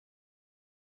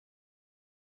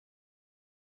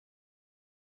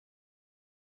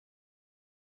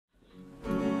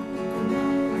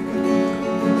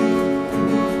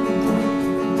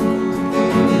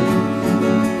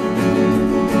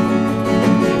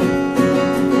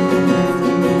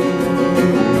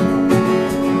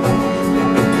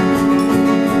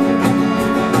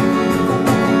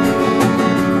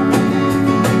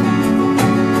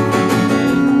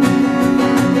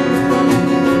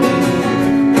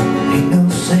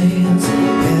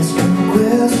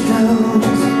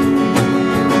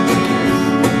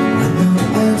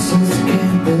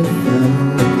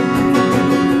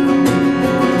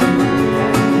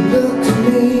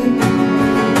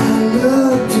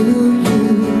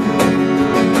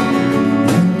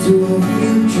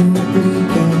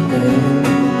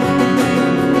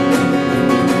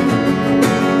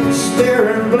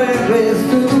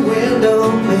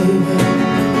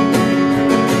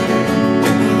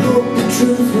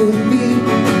truth with me,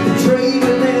 the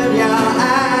dreaming in your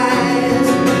eyes.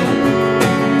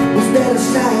 Was that a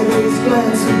sideways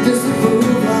glance of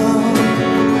disapproval?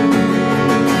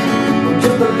 Or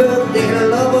just a look that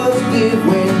lovers give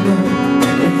when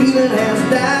the feeling has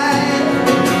died?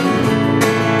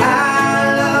 Our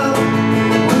love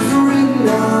was written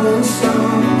on in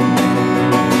stone.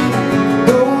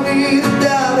 Don't need to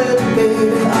doubt it,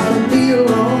 baby, I'll be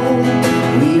alone.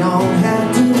 We don't have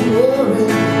to worry.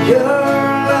 Your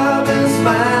love is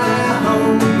my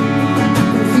home.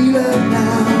 Feel it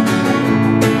now.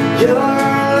 Your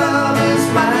love is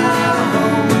my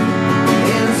home,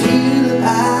 and it's here that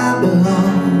I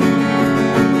belong.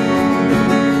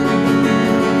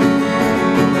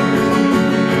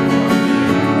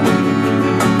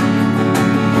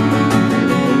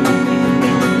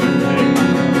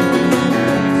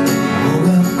 Woke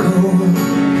up cold in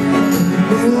the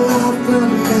middle of the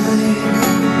night.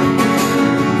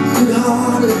 Could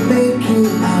hardly make you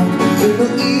out in the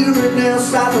eeriness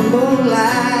of the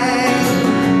moonlight.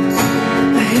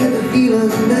 I had the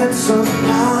feeling that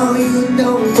somehow you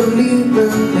don't believe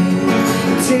in me.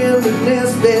 The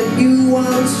tenderness that you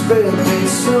once felt me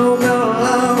so no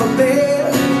longer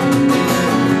there.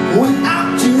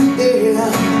 Without you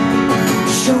there,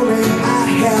 show me I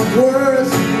have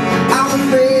worth. I'm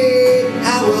afraid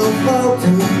I will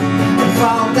falter and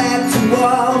fall back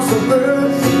towards the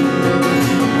earth.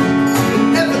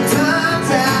 If it turns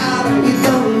out you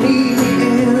don't need me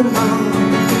anymore,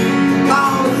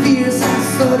 all the fears I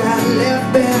thought I left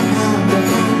behind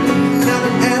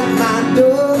knocking at my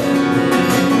door.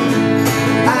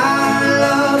 Our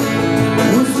love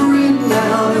was written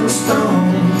out in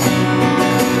stone.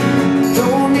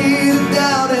 Don't need to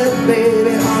doubt it,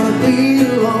 baby, I'll be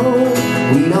alone.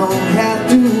 We don't have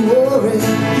to worry.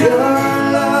 Your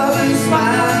love is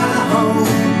my home.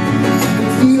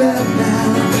 Feel it now.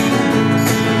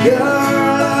 Your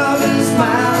love is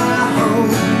my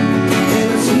home, and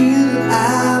it's here that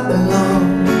I belong.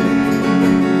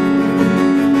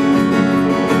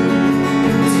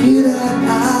 It's here that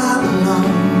I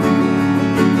belong.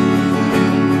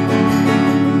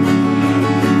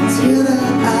 It's here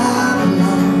that I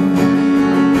belong.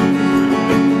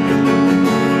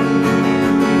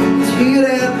 It's here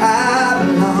that I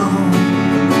belong.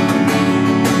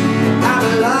 I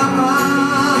belong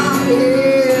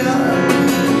here.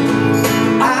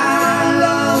 Our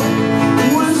love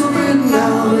was written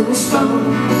out in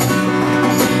stone.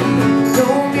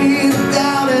 Don't need to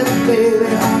doubt it, baby,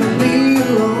 I'll be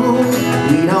alone.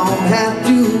 We don't have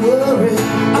to worry.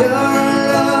 Your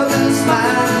love is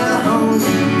my home.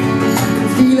 I can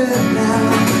feel it now.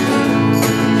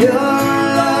 Your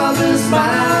love is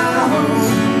my home.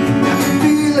 I can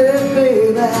feel it,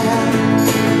 baby.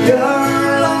 Your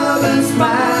love is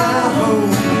my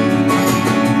home.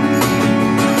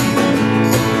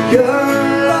 Your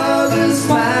love is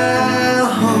my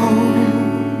home,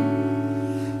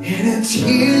 and it's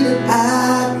here that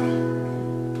I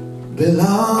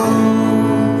belong.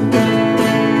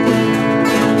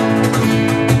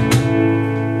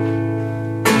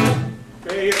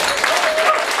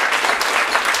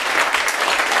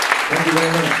 Thank you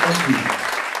very much. Thank you.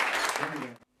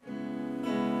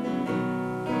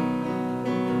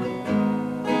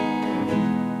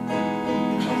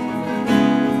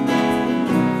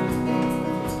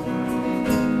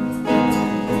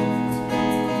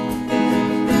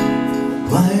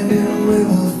 Winding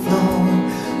river flowing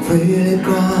freely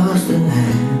across the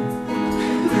land,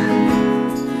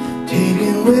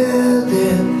 taking with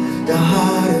it the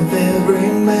heart of every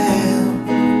man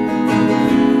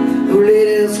who laid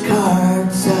his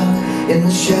cards out in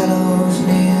the shadows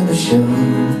near the shore,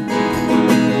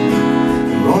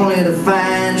 only to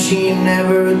find she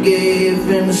never gave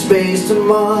him the space to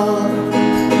moor.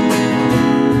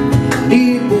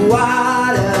 Deep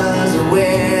waters are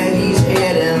where he's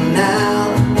heading now,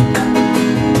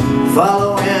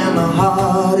 following the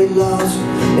heart he lost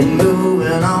and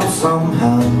moving on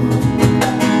somehow.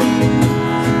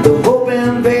 The hope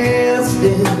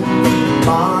invested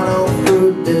bore no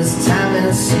fruit this time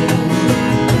it seems.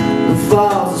 The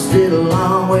falls are still a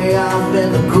long way off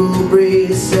and the cool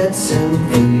breeze sets him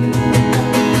free.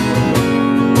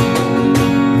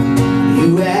 You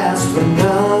asked for nothing.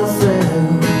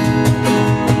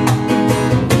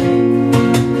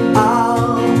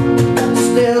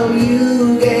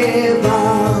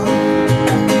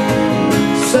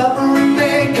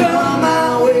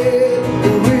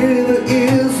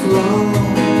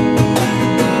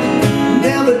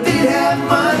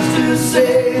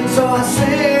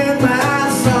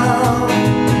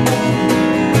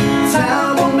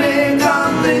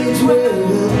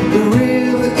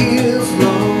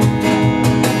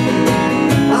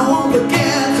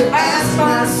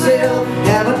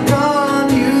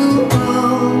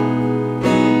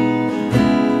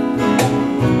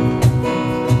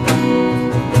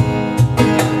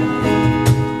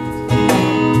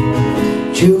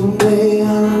 children play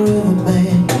on a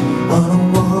riverbank on a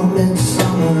warm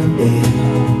midsummer day.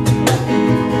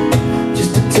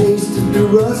 Just a taste of the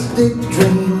rustic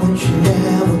dream which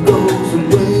never goes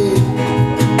away.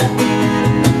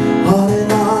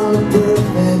 Holding all the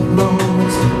perfect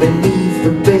moments beneath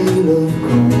the veil of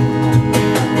gold,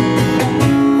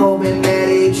 hoping that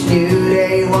each new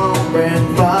day won't bring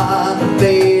forth the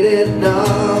faded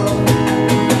dawn.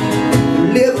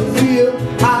 Live a few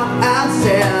of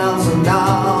ourselves and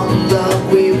all the love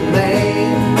we've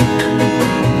made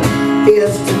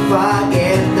is to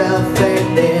forget the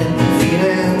fading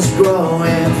feelings grow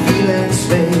and feelings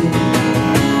fade.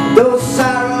 Though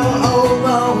sorrow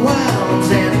overwhelms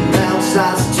and melts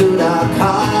us to the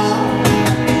core,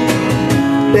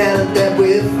 better that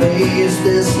we face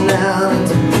this now and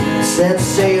set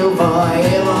sail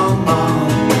forevermore.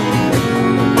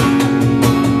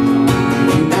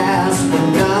 You ask for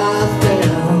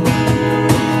nothing,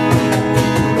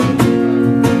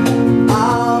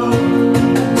 oh,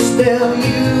 still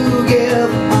you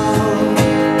give all.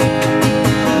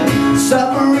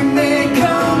 Suffering may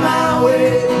come my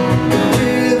way, the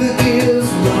river is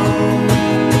long.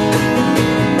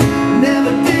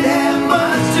 Never did have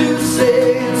much to say,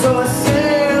 so I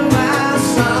sing my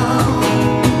song.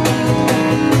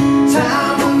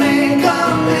 Time will make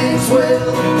all things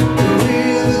well, the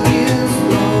river is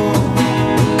long.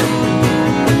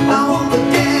 I won't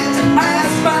forget to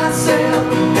ask myself,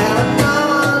 have I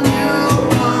done you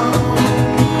wrong?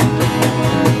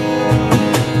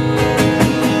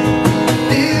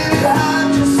 Did it hurt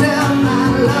yourself, my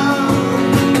love?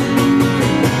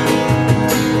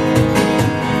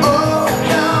 Oh,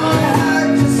 don't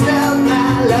hurt yourself, my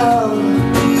love.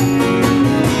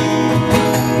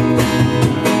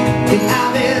 And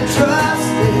I've been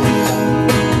trusted.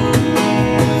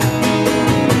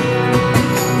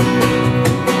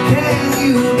 Can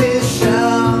you be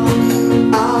sure?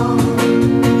 Oh,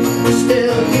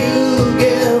 still you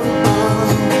give up.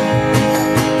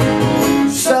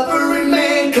 Suffering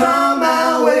may come my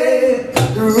way,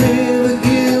 the river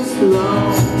gives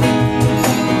long.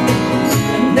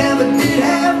 I never did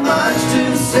have much to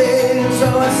say, so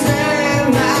I sang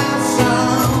my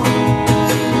song.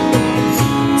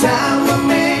 Time will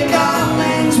make all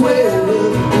things well, the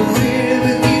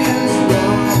river is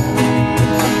long.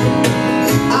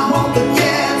 I won't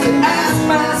forget to ask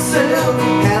myself,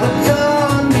 have I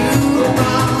done you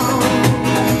wrong?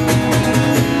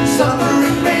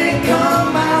 Suffering may come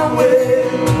my way,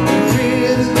 the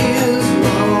river is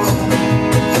long.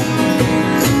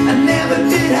 I never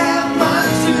did have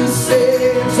much to say,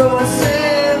 so I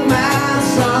sang my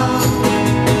song.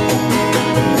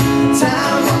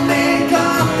 Time will make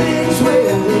all things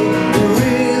well, the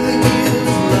river is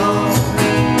long.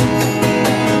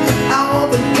 I won't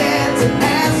forget to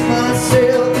ask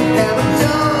myself, have I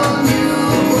done you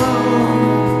wrong?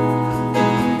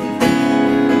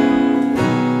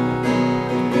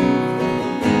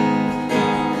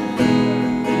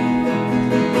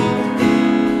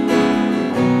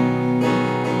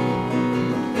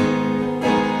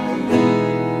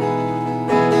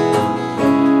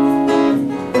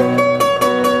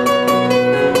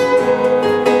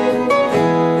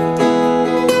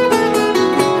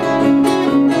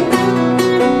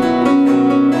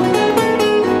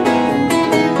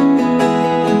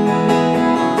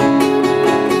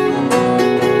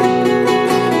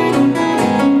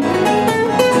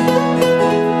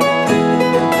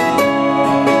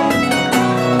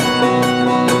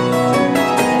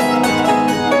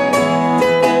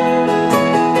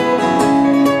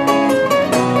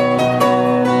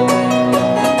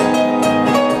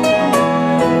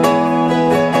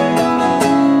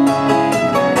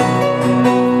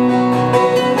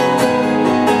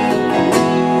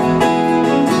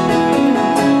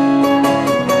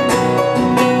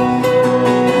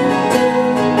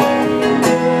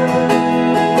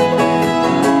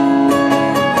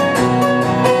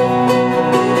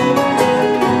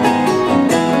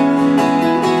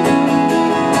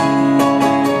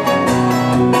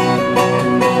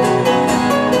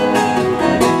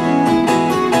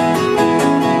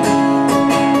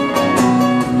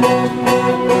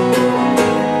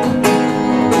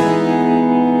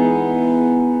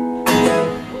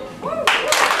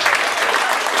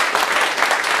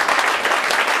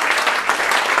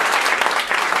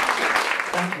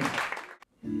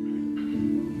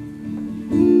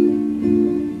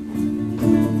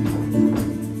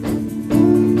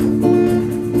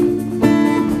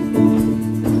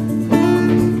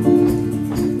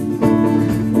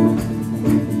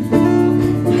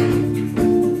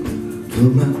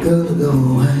 Told my girl to go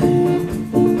away.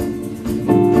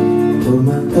 Told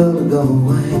my girl to go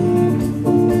away.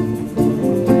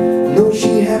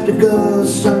 had to go,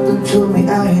 something told me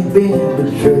I had been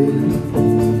betrayed.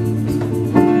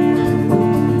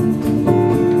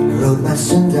 I wrote my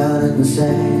sins out in the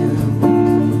sand.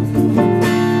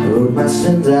 I wrote my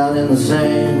sins out in the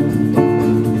sand.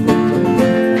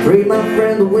 Prayed my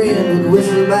friend the wind would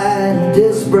whistle by and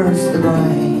disperse the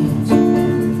rains.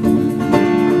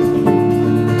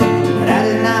 But I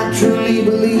did not truly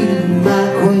believe my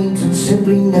acquaintance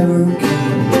simply never came.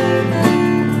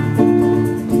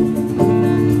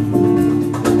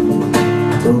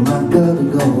 Told my girl to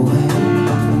go away.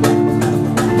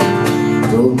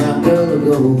 Told my girl to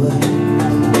go away.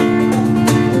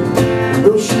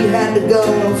 Though she had to go,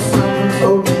 someone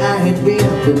told me I had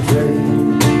been betrayed.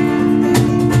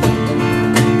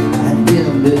 I'd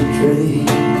been betrayed.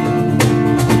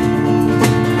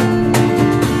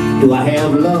 Do I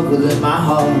have love within my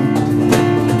heart?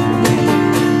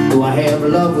 Do I have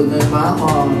love within my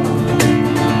heart?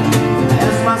 I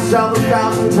ask myself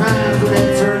 1,000 times, but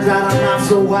it turns out I'm not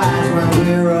so wise when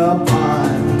we're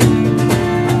apart.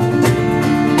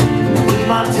 I need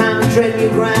my time to tread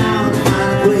your ground,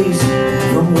 find a place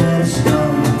from where to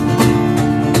start.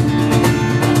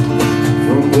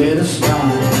 From where to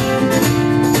start.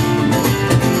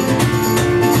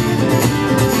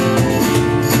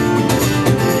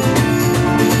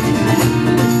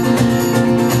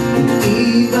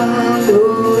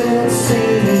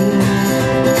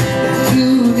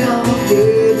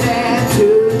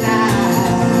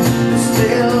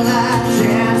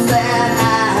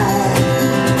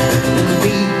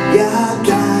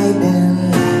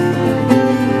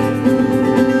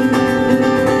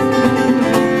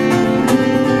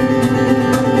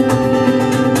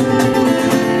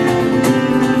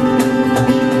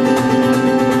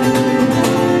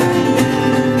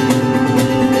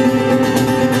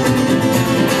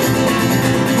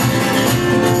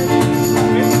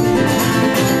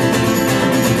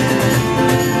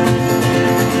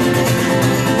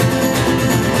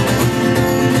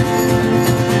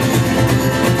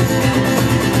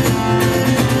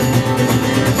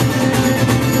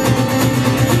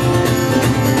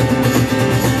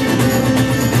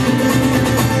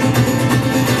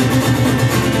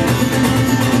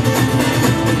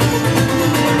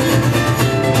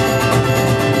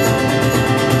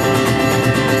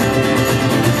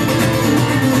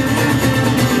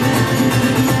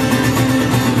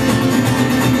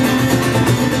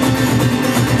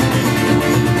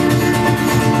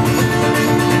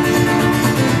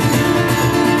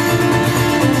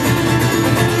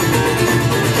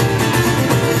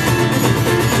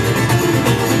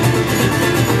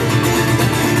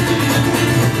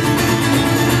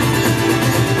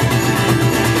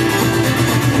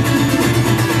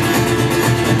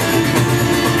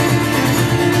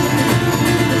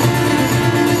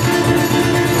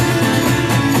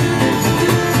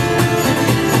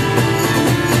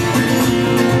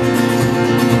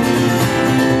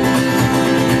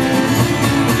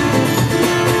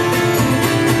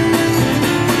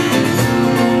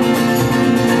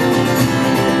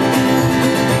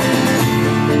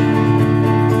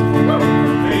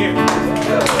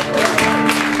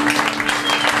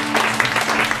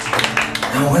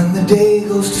 When the day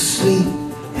goes to sleep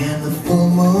and the full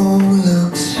moon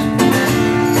looks,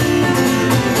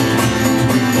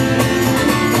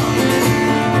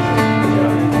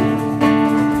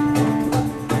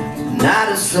 night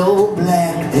is so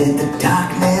black that the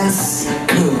darkness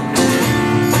cooks.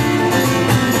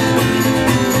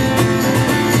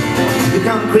 You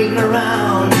come creeping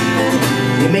around,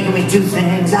 you're making me do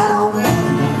things I don't know.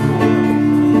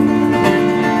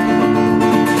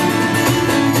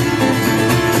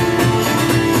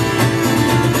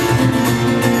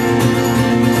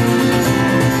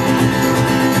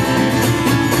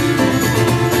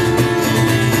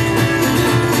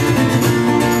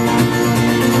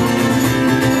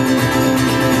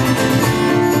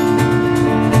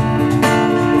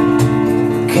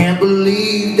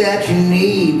 That you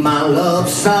need my love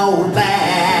so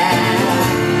bad.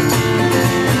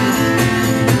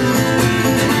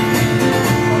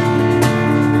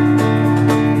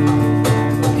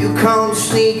 You come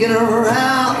sneaking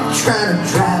around trying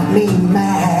to drive me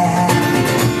mad,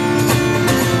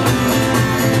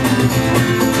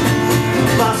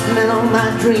 busting in on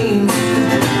my dreams,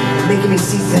 making me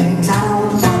see things I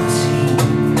don't want to see.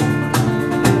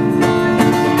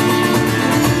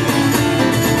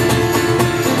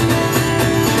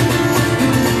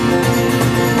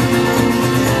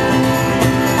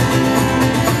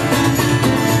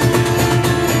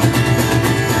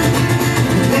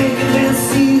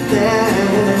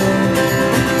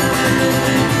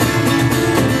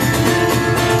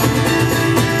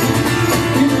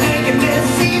 You're making me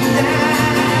see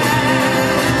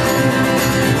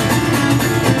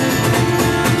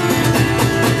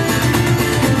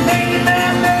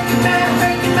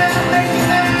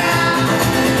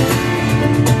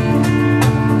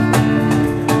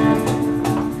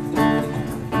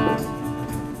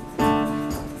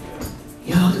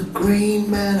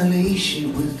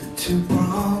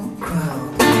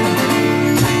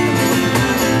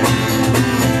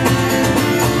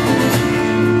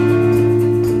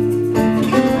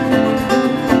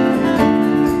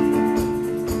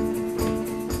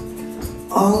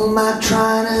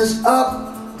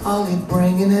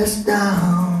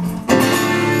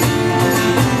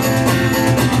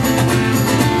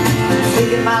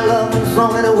my loved ones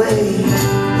on their way,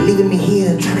 leaving me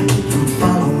here trying to keep from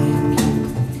following.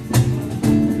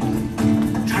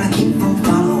 Trying to keep from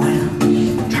following.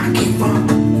 Trying to keep from.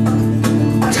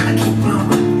 I'm trying to keep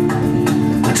from.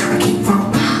 I'm trying to keep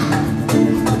from.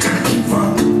 I'm trying to keep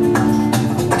from.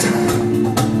 I'm trying to keep.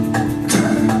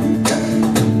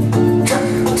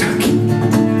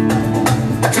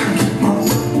 I'm trying to keep from.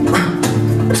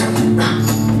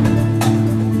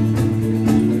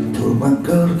 Told my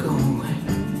girl to go away.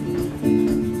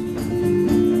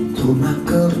 Told my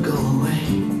girl to go away.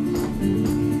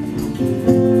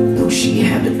 Though she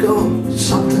had to go,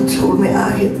 something told me I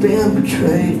had been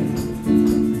betrayed.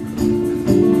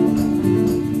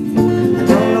 I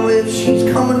don't know if she's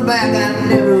coming back. I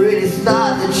never really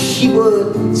thought that she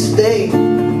would stay. I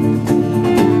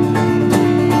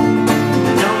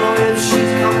don't know if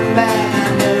she's coming back. I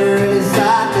never really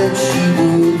thought that she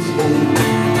would stay.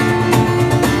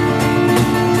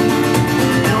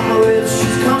 I don't know if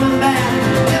she's coming back.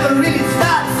 Never really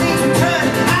thought things would turn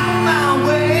out my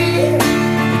way.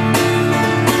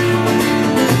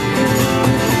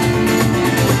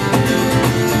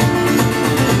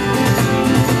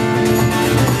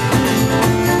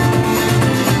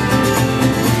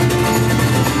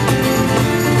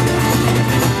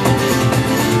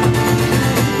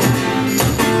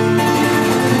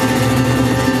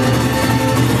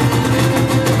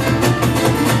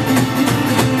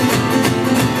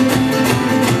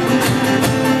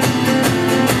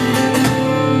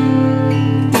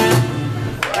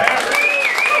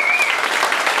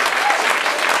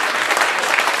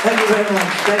 Thank you very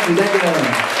much. Thank you very much.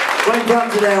 Wayne Plum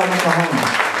today on Oklahoma.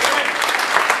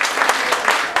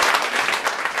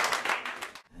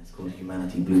 It's called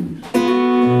Humanity Blues.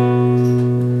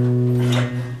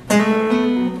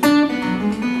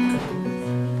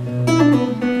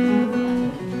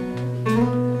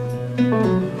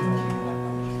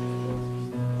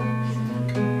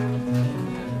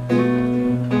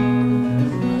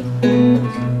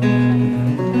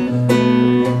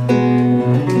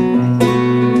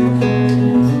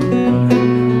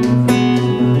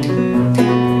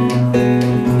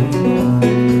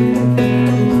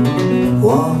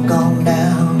 Walk on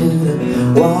down to the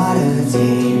water's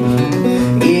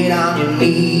edge. Get on your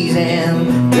knees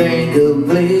and drink a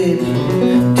pledge.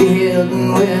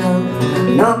 Tilting well,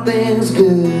 nothing's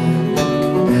good.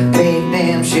 Make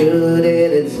damn sure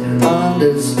that it's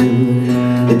understood.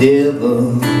 The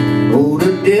devil, oh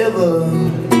the devil,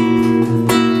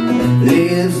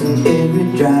 lives in every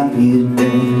drop you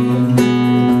drink.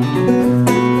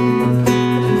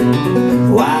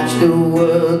 Watch the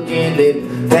world gently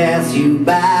pass you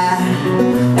by.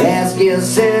 Ask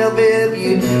yourself if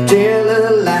you tell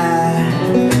a lie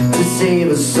to save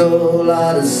a soul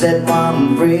or to set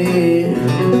one free.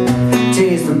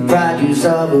 Taste the produce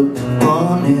of a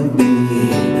honeybee.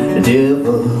 The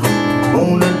devil,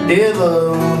 oh the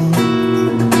devil,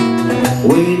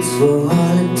 waits for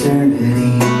all eternity.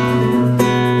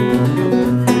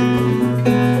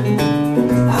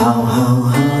 How, how,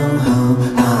 how, how,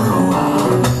 how, how.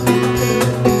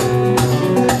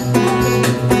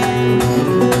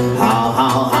 How,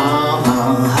 how, how,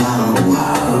 how, how,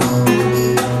 how.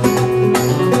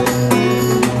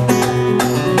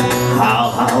 How,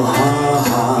 how, how,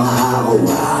 how,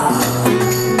 how.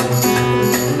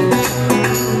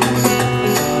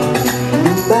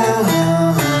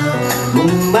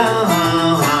 Boom, bow,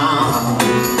 how,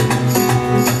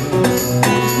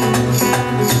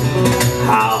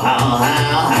 how,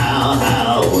 how,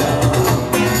 how.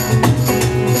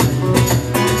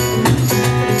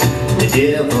 The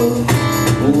devil,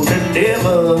 oh the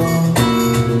devil,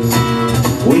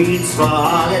 waits for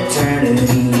all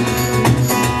eternity.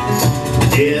 The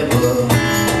devil,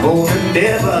 oh the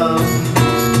devil,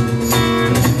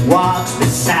 walks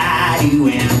beside you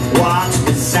and walks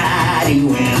beside you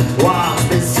and walks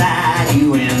beside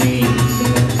you and me.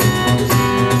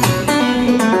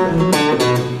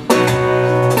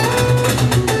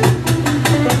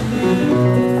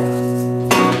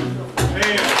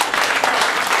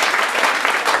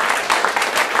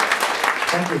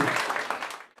 Thank you.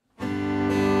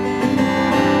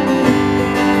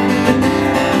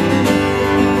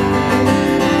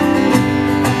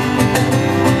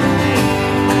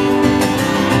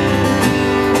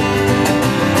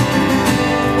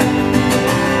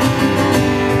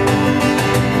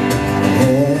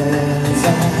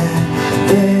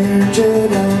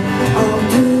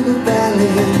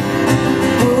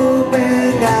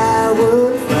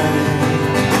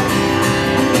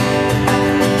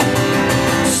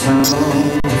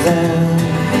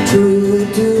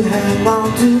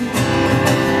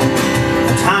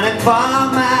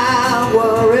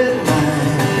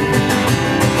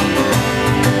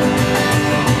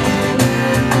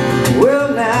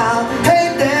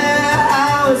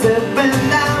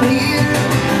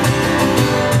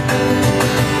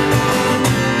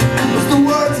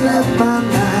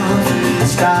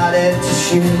 started to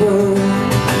shiver.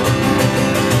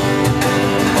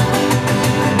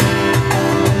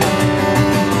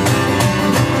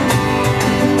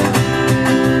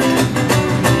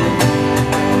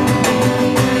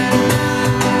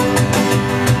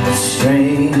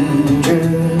 Stranger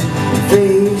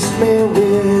faced me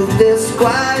with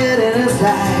disquiet in his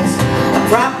eyes. I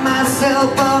propped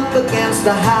myself up against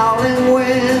the howling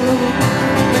wind,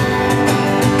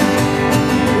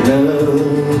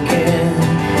 looking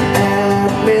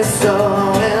at me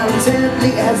so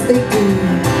intently as they do,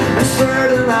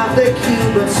 uncertain of their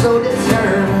cue but so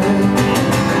determined.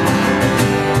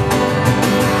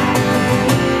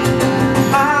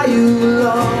 Are you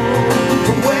alone?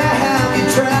 Where have you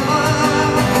traveled?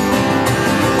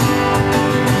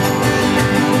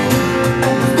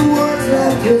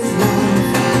 His life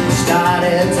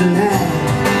started to laugh,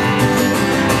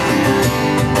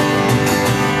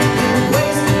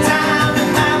 wasting time in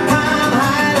my prime,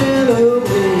 hiding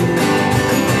away.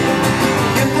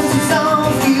 If this is all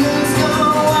feelings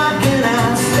gone, what can I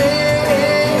say?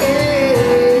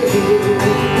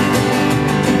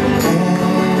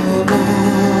 Am I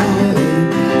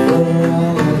late for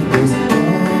all of this?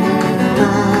 Am I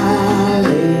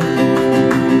late?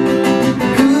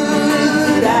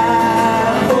 Could I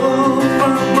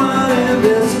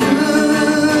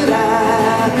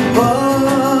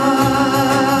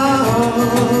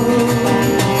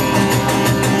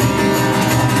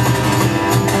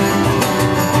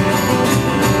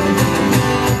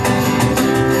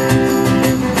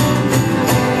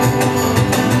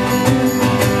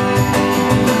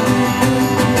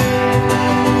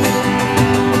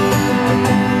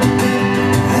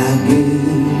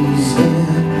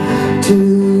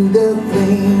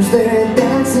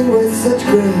such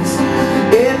grace,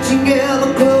 edging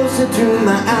ever closer to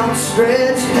my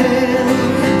outstretched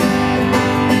hand.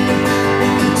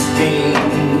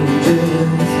 Strangers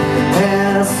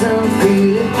passing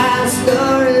freely, my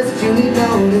stories duly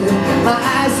noted, my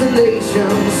isolation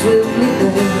swiftly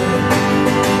led.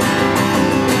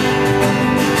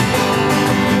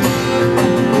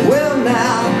 Well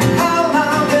now, how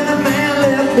long can a man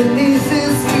live beneath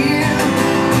his fear?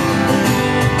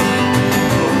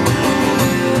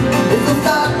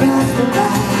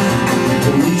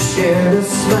 We shared a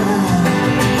smile.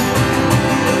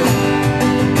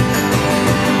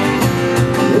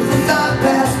 If the thought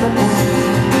passed my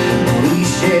mind, we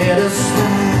shared a smile.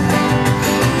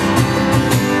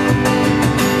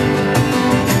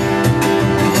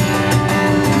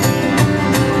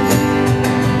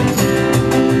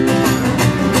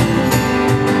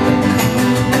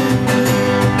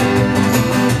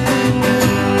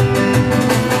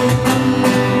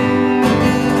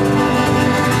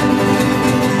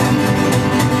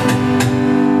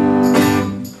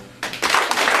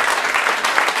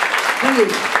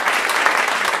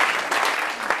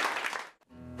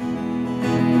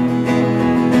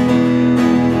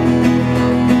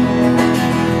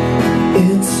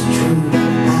 It's true,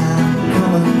 I'm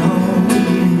coming home to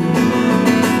you,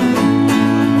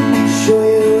 show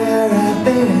you where I've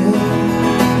been.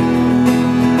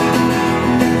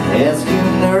 Ask you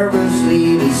nervously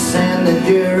to send the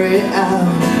jury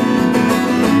out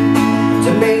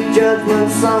to make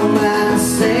judgments on my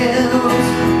sins.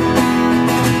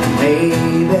 Maybe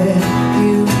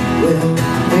you will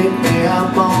pick me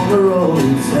up on the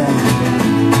roadside,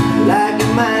 like you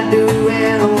might do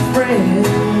an old friend.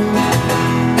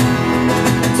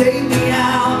 Take me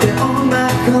out beyond my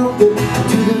comfort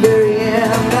to the very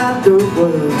end of the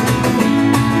world,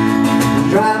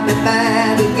 drive me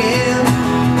back again.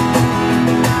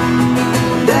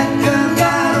 That girl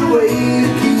got a way to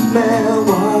keep me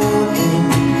walking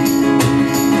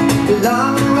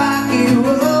along the rocky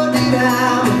road that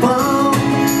I'm upon.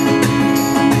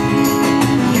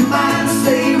 You might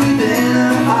stay within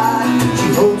her heart, she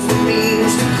hopes for me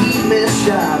to keep me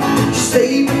sharp. She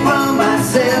saved me from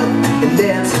myself, and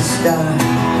that's a start.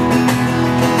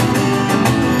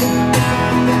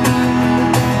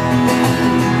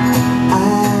 I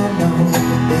know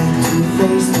that to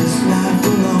face this life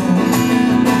alone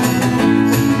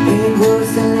ain't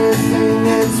worth anything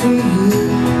that's real,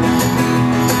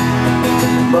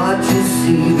 but you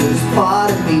see there's part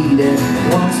of me that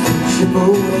wants to chip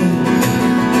away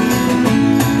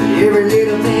every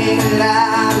little thing that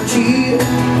I've achieved.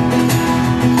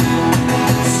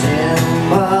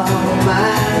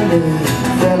 Simple-minded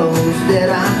fellows that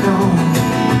I know,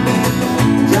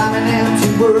 driving empty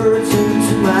words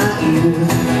into my ear,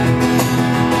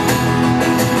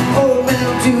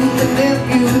 hoping to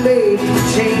manipulate,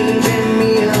 changing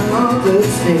me another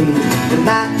state, and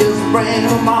not just bring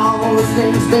them all the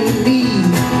things they need.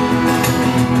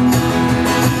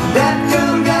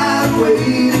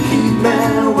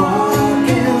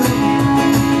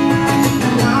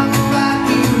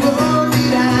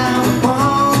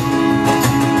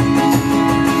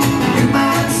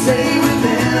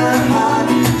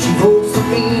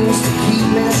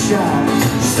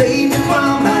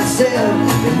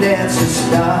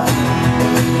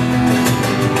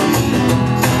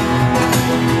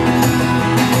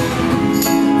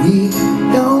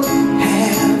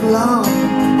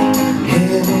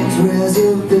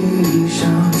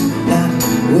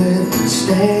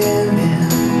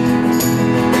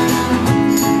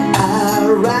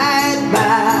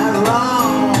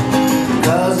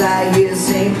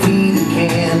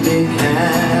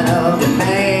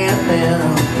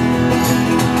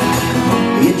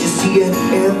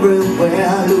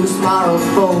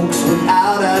 folks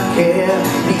without a care.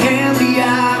 The end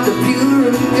beyond the pure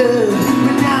and good,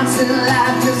 renouncing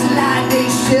life just like they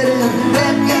shouldn't.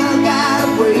 But you got a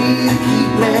way to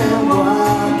keep me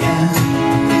walking.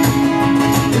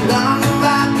 Long as I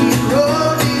keep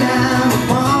rolling down the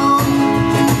phone,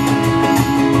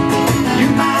 you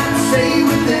might say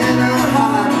within her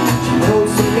heart she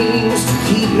knows the means to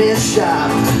keep me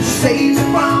sharp. Save me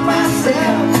from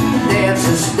myself, that's a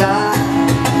start.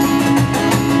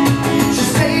 She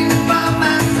saved me from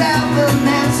myself, and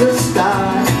that's a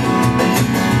start.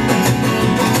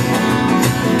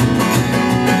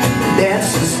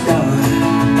 That's a start.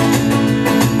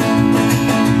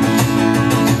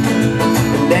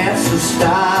 That's a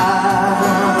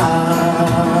start.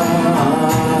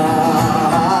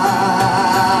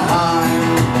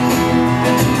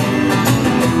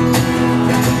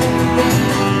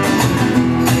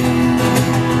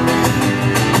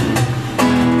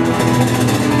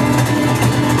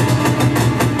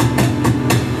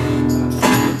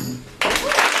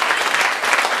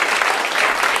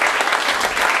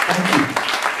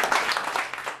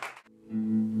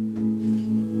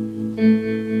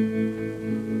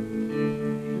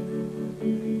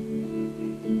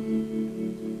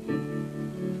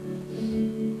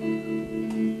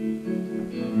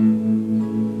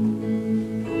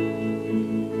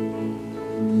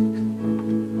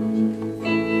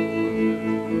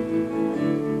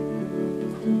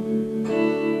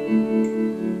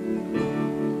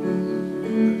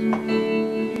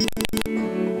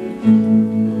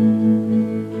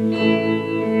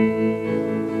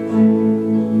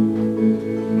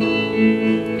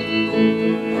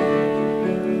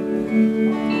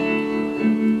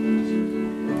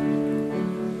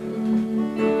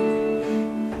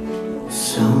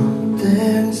 Some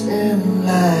things in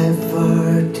life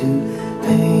are too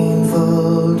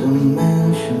painful to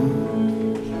mention.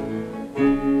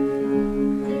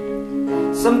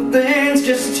 Some things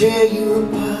just tear you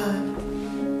apart.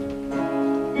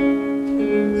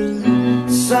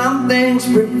 Some things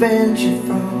prevent you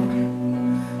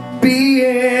from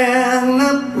being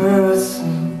the person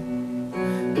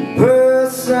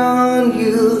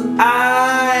you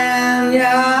are in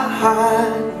your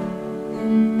heart.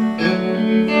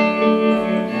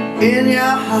 In your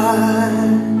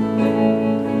heart.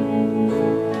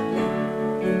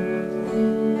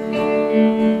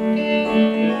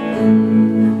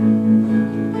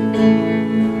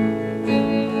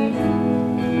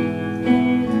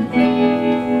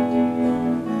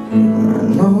 I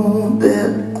know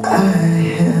that I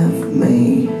have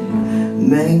made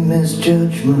many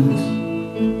misjudgments,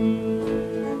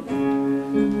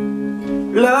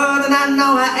 Lord, and I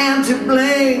know I am to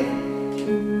blame.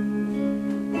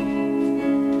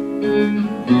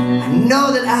 I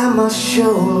know that I must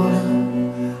shoulder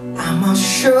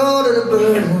the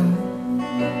burden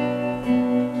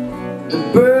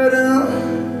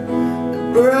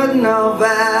of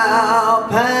our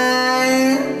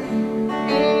pain,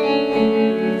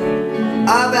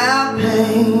 of our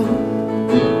pain.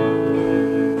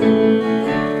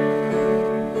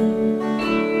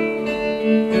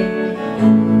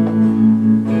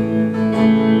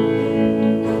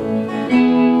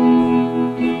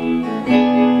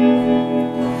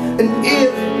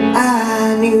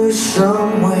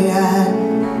 Some way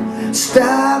I'd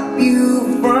stop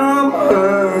you from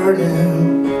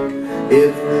hurting.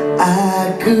 If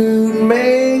I could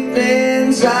make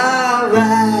things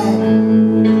alright,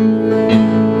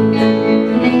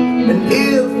 and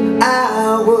if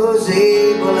I was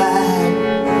able,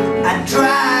 I'd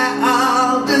dry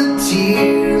all the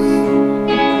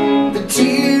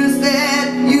tears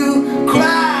that you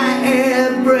cry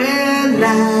every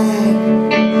night.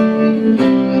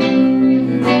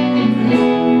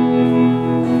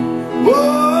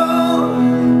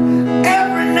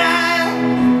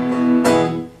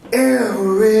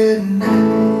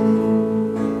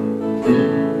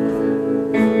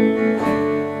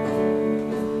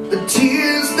 The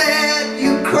tears that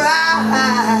you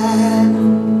cry,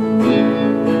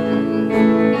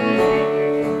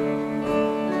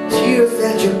 tears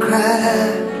that you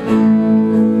cry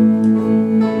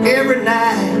every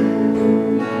night,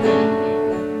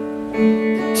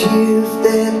 the tears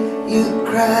that you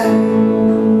cry.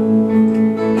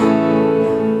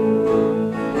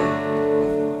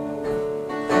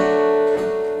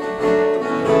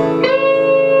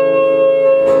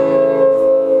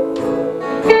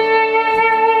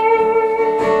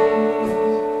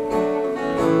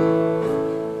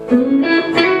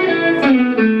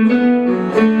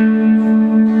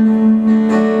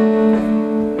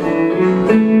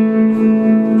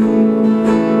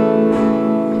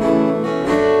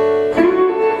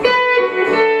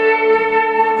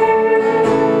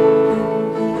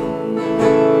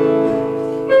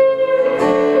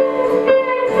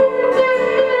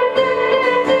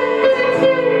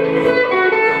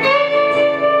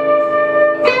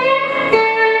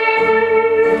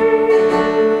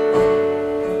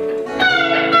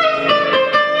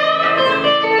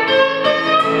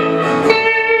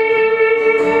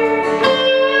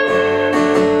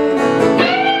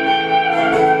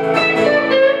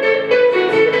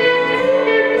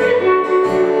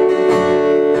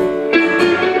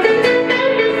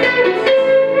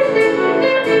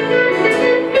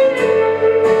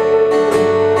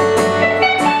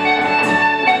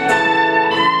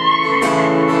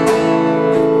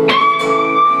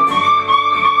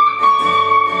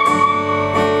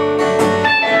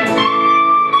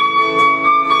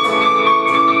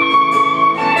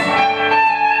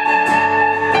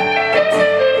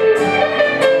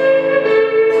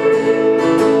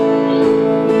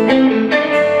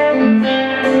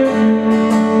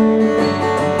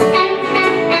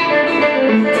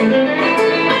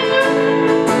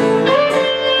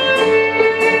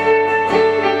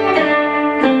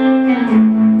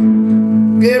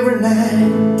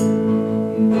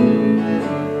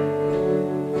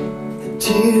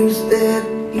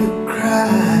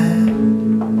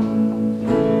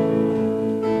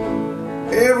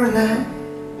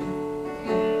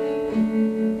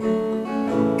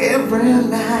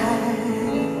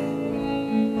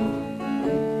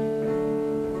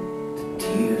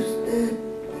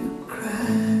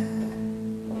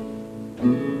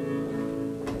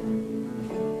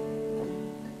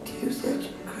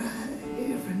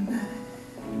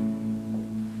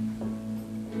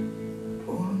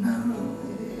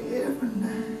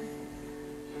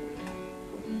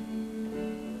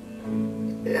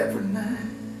 every night.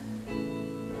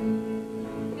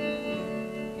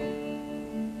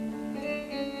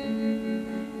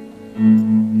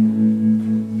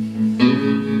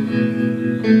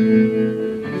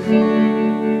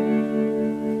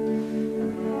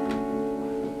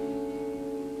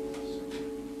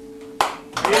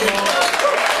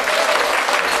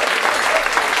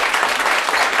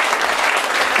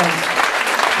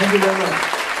 Thank you very much.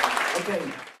 Okay.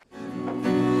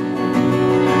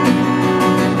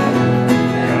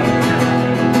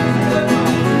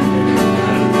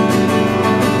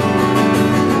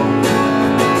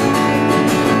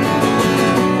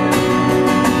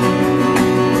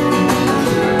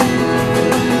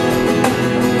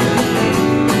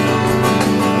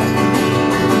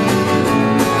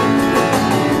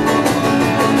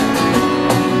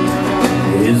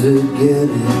 Is it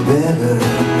getting better?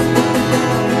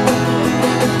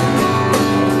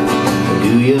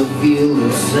 Do you feel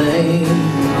the same?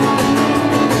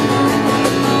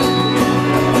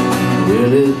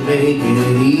 Will it make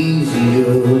it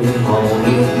easier on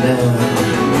you now?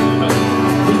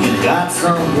 When you got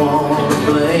someone to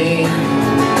blame,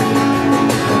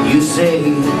 you say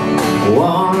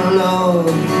one love,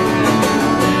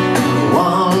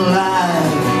 one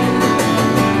life,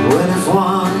 when it's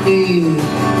one need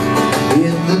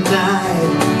in the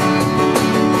night.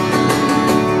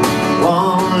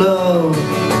 One love,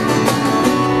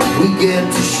 we get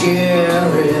to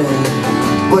share it,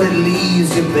 but it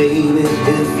leaves you, baby,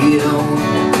 if you don't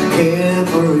care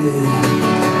for it.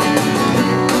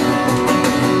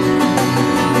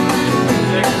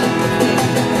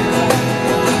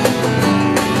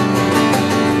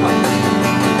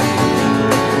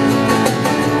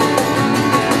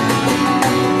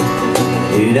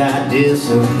 Did I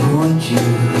disappoint you?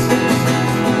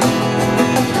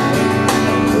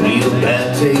 Leave a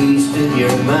bad taste in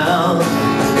your mouth?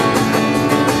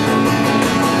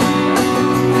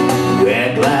 You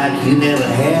act like you never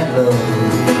had love.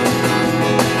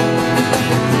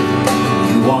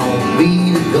 You want me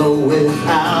to go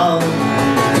without?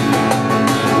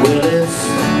 Well, it's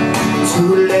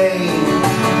too late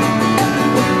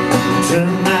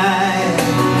tonight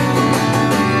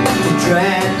to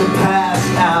drag the past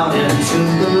out into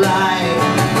the light.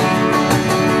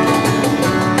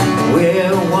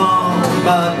 We're one,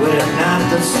 but we're not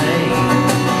the same.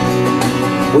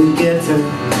 We get to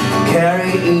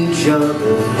carry each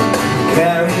other,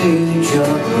 carry each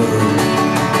other.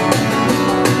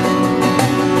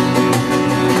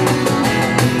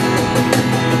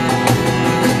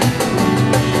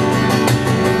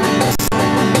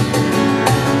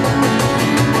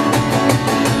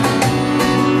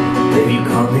 Have you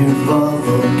come here for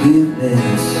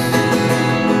forgiveness?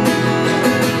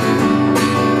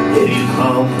 Have you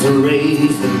come to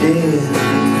raise the dead?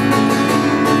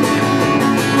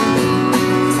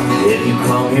 Have you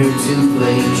come here to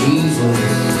play Jesus?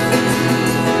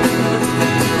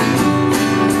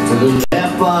 To the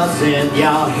lepers in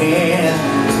your hair?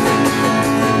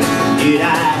 Did I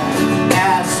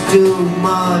ask too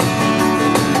much?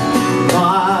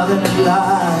 More than a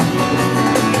lie?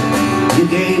 You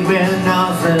gave me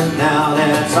nothing, now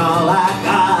that's all I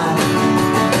got.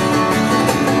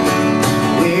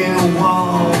 We're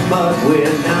one, but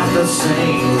we're not the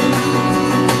same.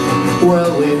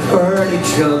 Well, we hurt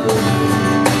each other,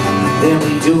 then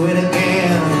we do it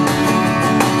again.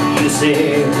 You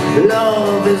say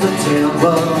love is a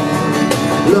temple,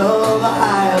 love a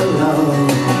higher love.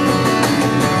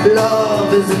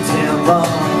 Love is a temple,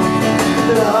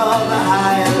 love a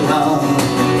higher love.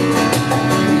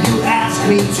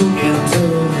 Me to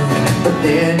enter, but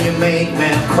then you make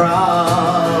me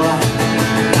crawl.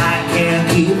 I can't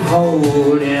keep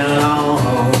holding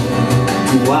on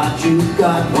to what you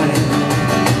got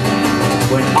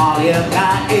when all you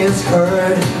got is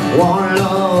hurt. One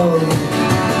love,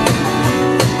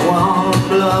 one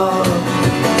blood,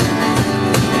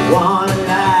 one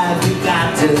life. You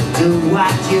got to do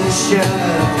what you should.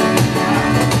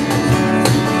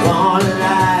 One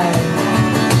life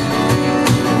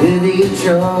with each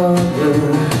other,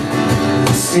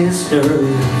 sister,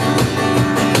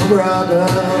 brother.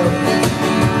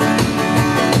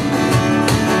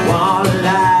 One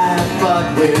life, but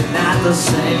we're not the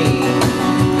same.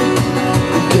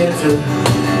 We get to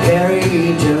carry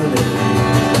each other,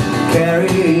 carry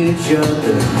each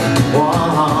other. One,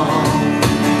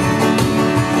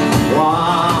 one,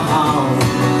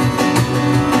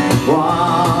 one.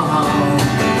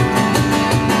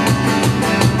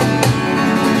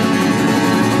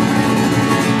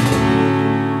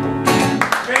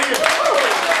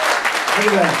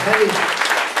 Hey.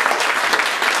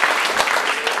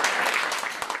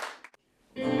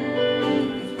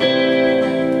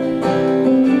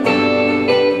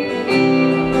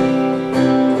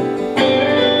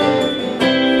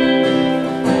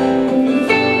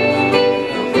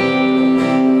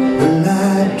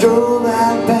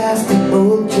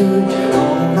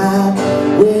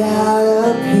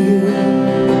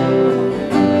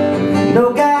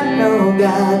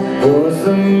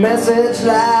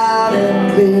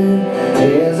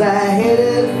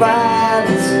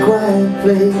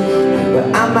 place where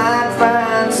I might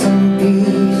find some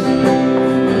peace.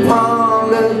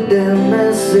 Pondered their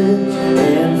message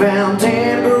and found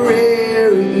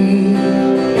temporary ease.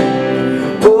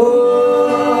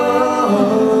 Oh,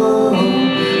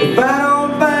 if I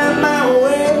don't find my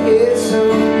way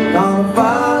soon, gonna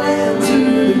fall into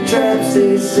the traps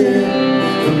they set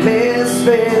for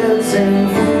misfits and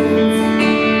fools.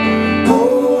 Oh,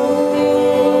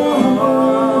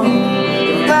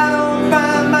 if I don't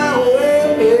find my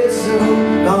way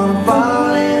soon, gonna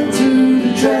fall into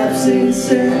the traps they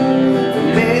set for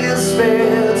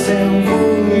misfits and fools.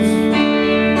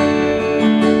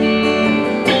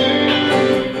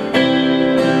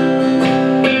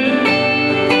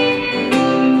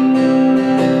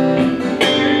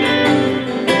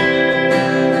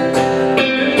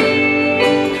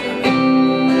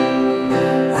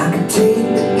 Take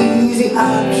the easy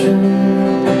option,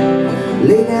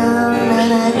 lay down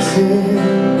and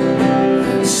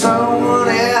accept someone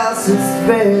else's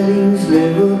values,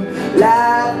 live a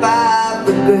life I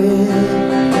regret.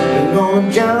 You're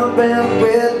gonna jump in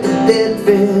with the dead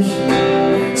fish,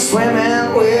 swimming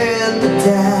with the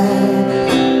tide,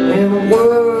 in a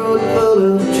world full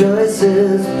of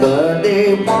choices, but they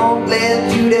won't let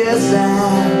you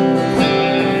decide.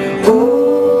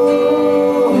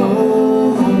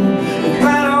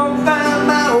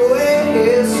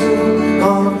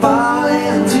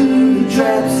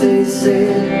 They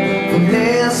said for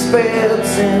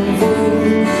misfits and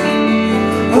fools.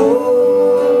 Oh,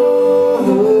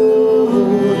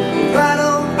 if I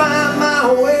don't find my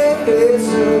way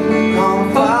soon, gonna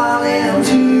fall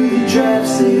into the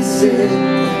traps they said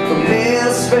for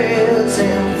misfits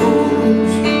and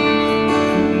fools.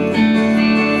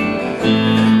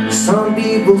 Some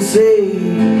people say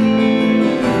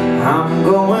I'm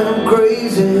going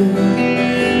crazy.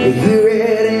 They hear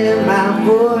it in my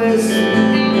voice,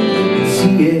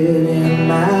 see it in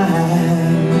my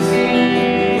eyes.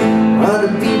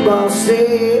 Other people say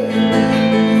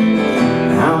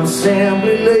I'm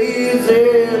simply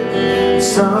lazy.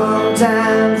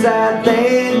 Sometimes I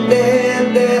think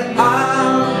that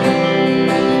I'm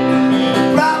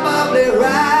probably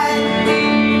right.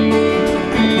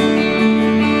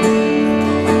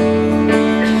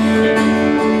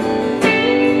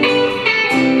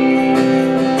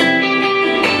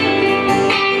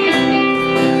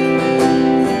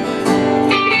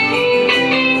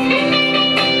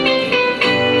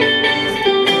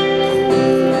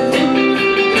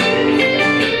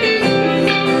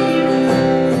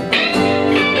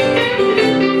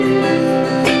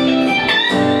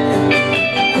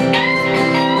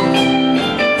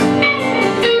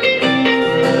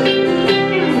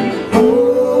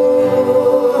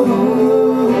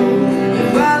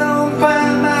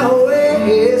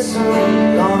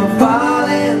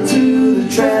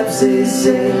 They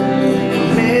said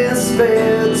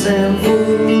misfits and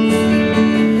fools.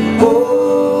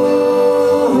 Oh,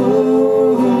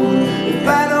 if I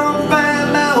don't find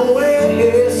my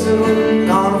way soon,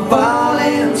 gonna fall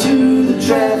into the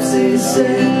traps they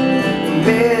said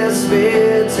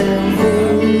misfits and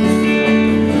fools.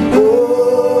 Oh,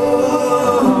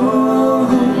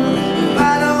 if I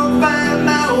don't find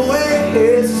my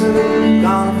way soon,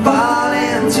 gonna fall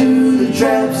into the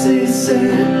traps they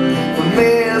said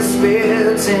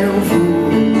misfits and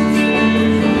fools.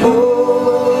 Oh,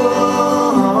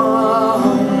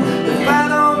 if I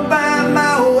don't find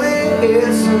my way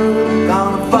soon,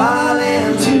 gonna fall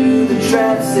into the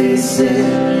traps they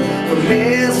set for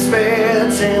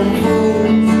misfits and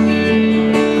fools.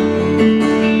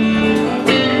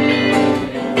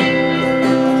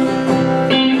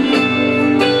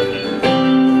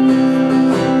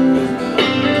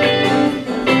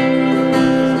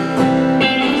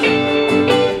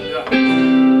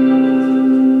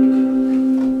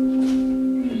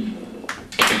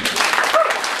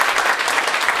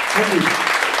 Thank you.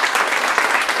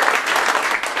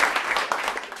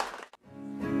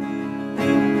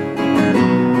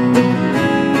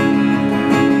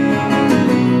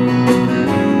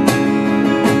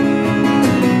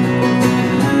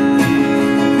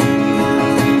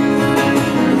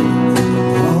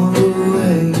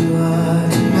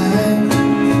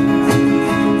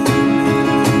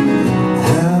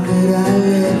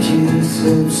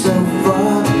 So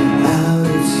far out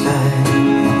of sight,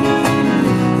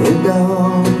 with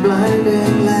all the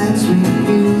blinding lights we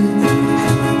view,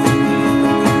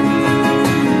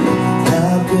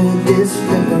 how could this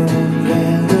flickering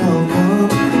candle come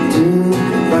to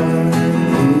burn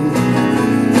you?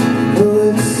 Oh,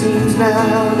 it seems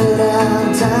now that our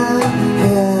time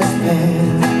has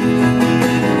passed.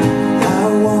 I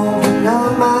won't deny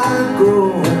my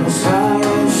growing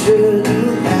sorrow should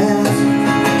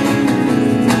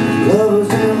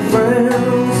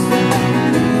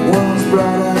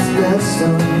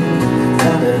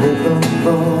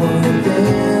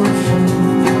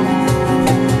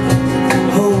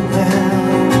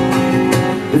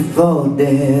before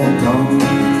they're gone.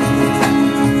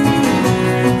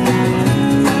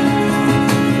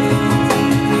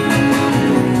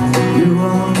 You're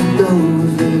one of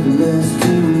those that less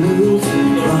to lose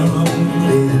from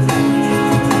this.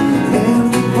 And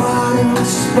the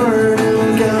bottom's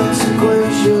burning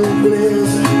consequential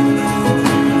bliss.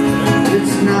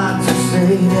 It's not to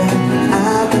say that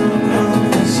I don't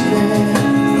understand,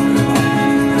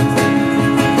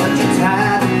 but your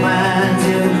tired minds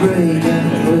are breaking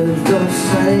with those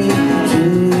same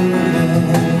two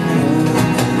hands.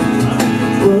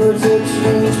 Words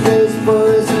exchange place,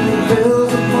 poison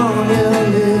pills upon your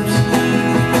lips.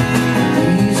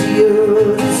 Easier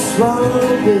to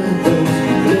swallow with those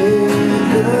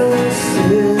liquor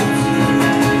sips.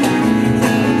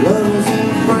 Lovers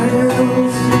and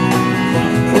friends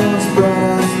once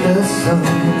brought us the sun.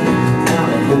 Now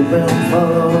we're hoping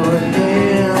for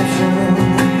redemption,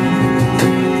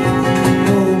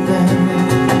 hoping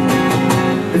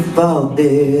before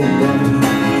they're gone.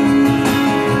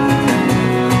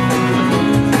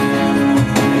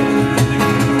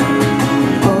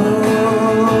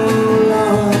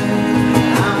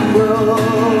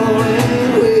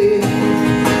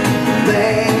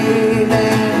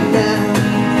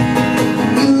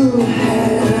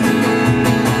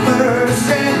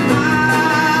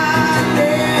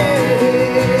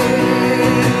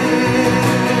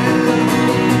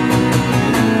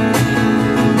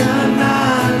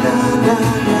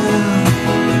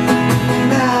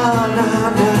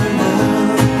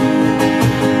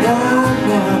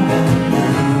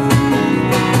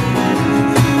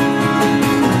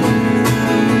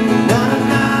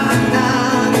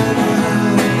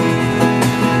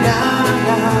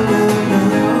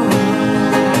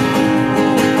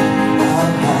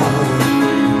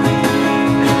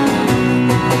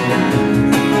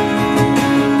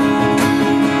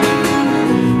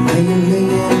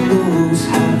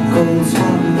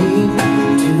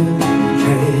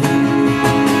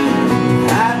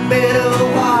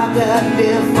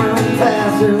 Different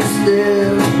paths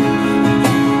instead.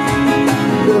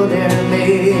 Though there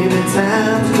may be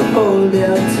times to hold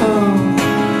your tongue.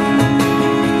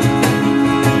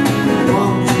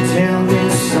 Won't you tell me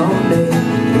someday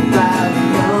about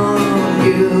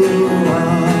you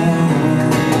are?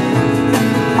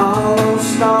 All those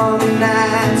stormy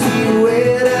nights you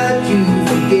waited, you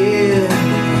forget.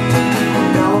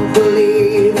 Don't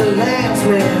believe the last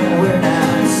when we're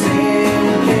not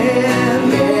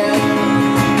sinking yet.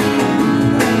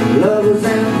 Lovers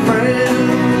and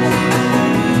friends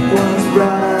once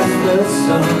brought us the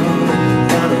sun.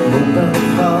 Now they're hoping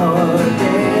for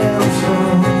redemption,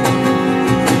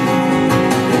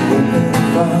 hoping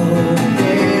for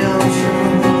redemption,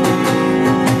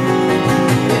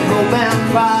 they're hoping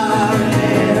for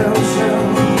redemption,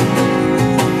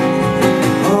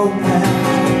 hoping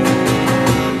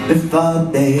before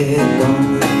they're gone.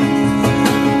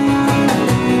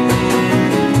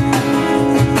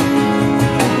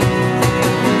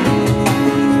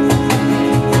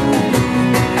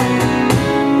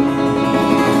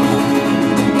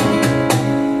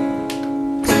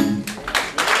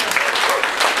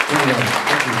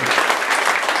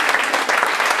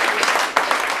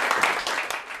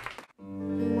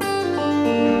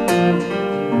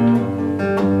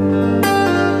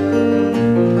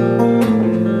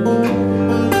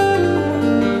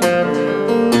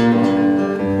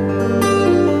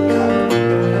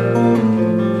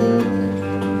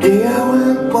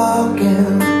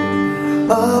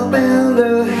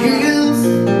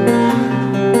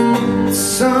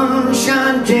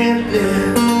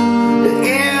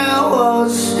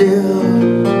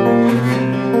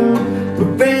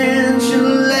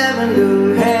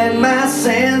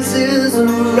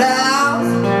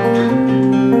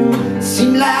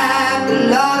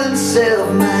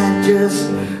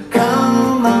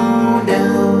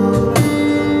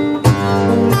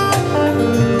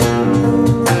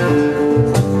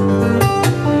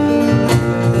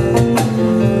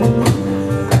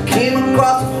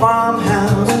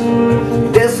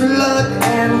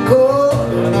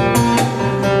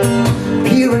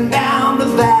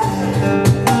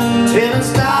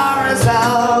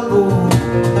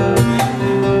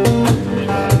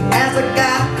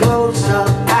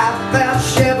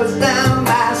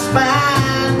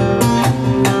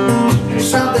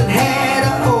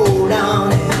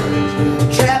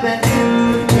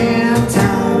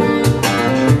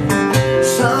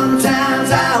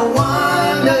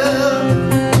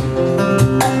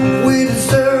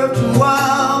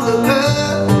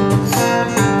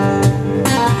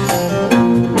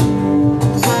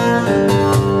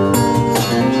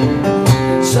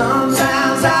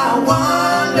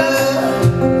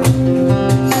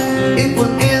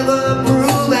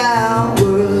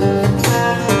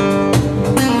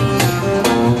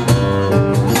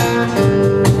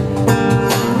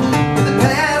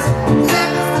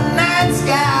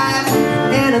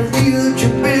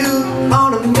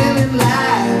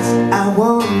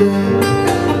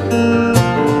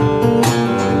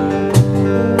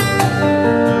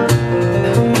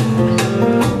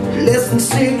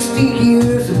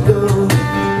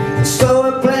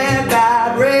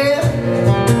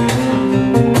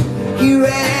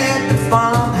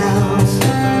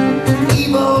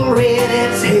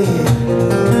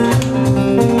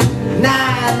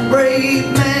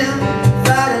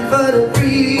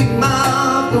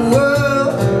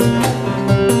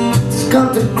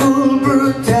 come to cruel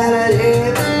brutality,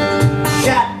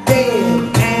 shot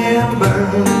dead and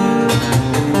burned.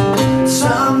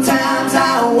 Sometimes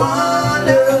I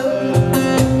wonder,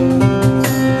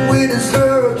 we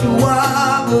deserve to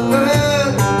walk the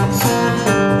earth.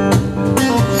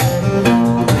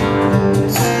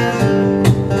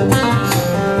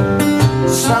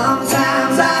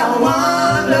 Sometimes I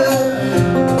wonder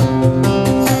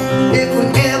if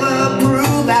we'll ever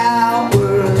prove our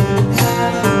worth.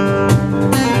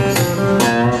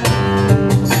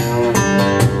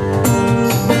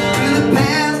 Through the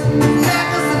past, black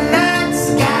as the night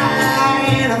sky,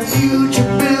 and a future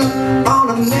built on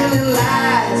a million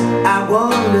lies, I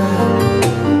wonder.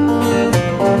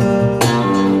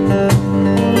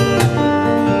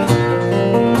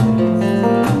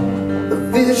 The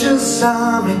vicious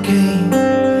summer came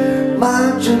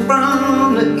marching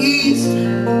from the east,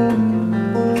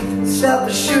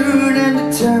 self-assured and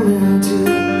determined to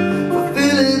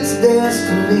fulfill its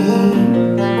destiny.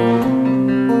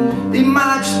 They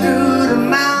marched through the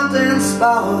mountains,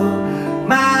 far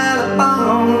mile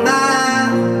upon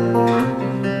mile,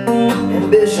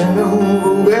 ambition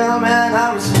overwhelming,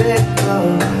 our respect for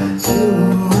you.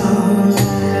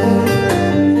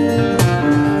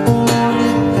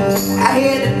 I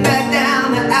headed back down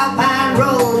the Alpine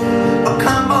Road, a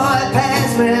convoy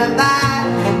passed me by.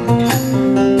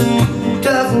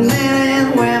 Dozen men and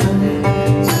women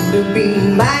seemed to be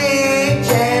my age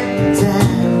at the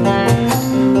time,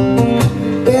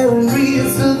 bearing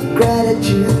wreaths of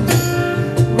gratitude,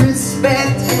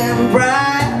 respect and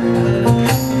pride.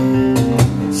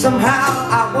 Somehow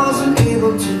I wasn't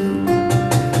able to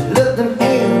look them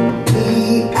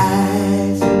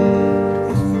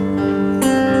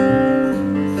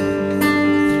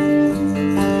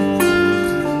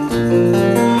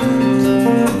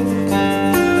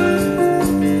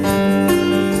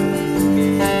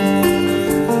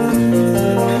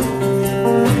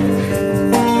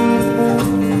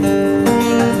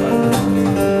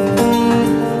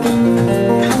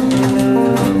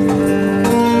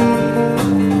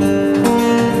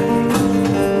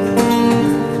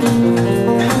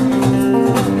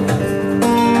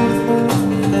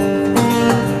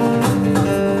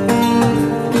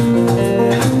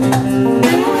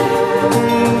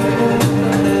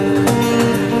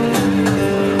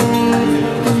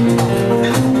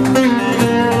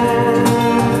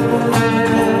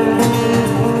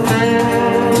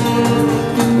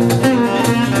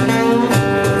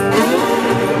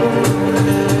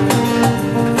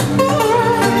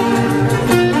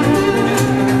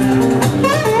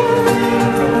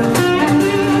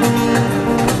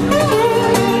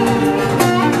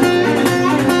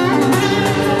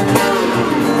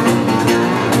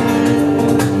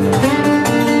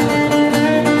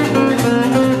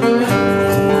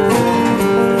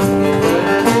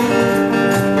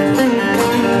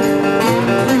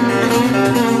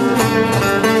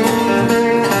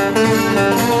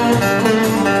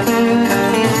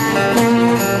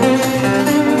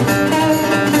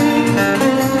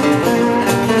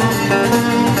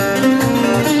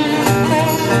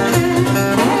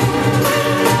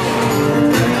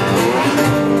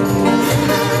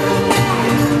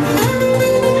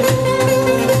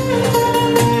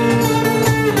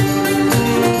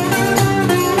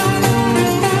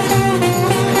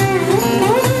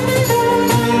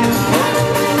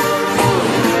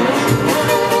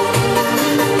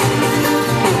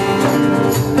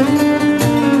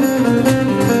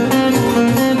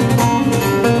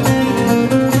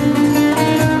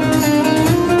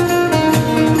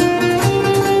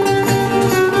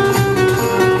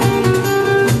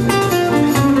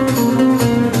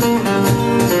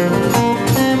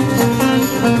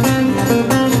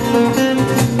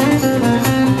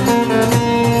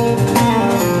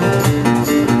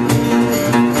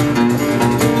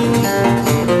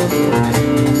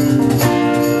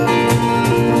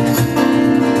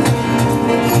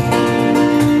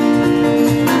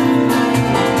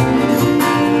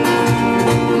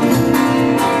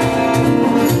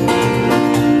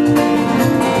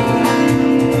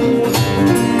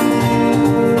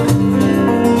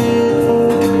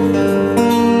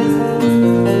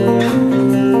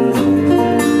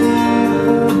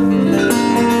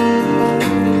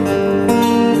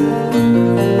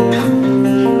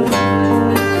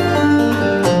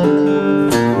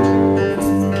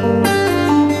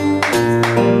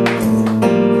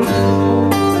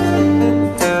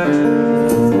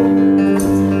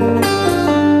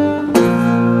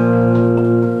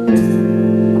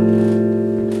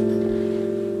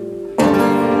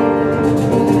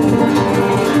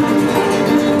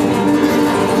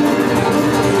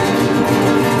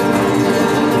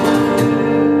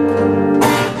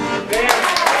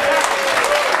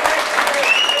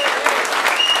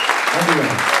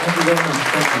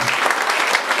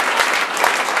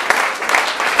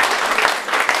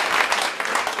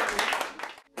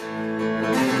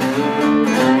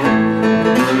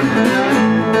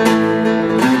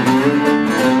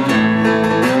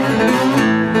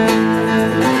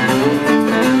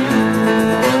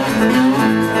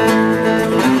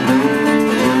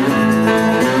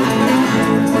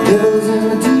devil's in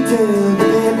the detail, but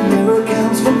that never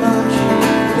counts for much.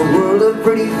 In a world of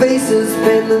pretty faces,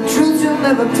 peddling truths you'll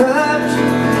never touch.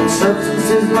 Substance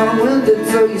is long-winded,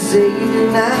 so you say you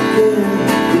do not care.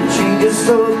 Your change is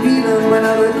so appealing when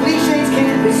other cliches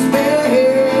can't be spared.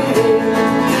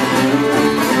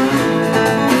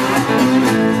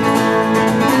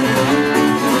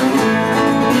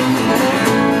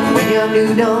 When your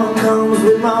new dawn comes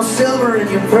with more silver in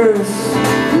your purse,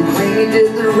 you think you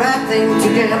did the right thing to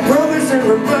jam progress in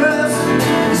reverse.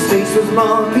 His face was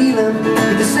more appealing,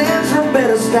 he descends from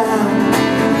better style.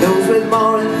 Those with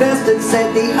more invested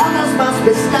said the others must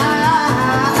be style.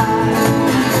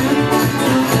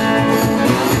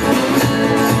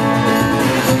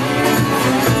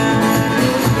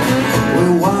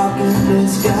 We're walking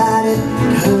misguided,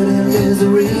 hurt and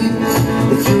misery.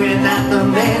 If you ain't not the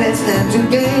man, it's time to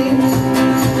gain.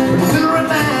 We'll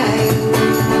remain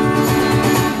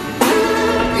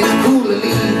in a cooler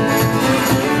league.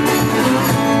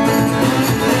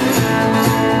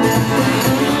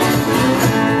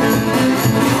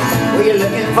 You're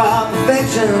looking for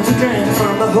perfection to drink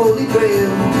from the Holy Grail.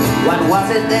 What was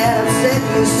it that upset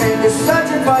you? Sent you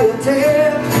searching for your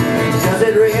tail. Does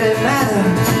it really matter?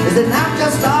 Is it not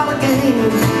just all a game?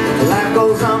 Life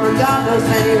goes on regardless,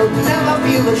 and you'll never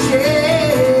feel the shame.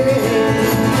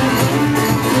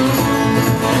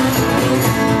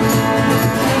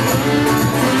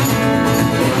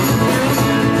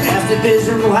 As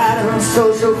division widens,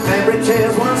 social fabric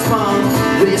tears once more.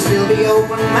 Will you still be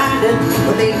open-minded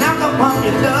when they knock upon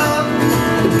your door?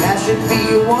 The past should be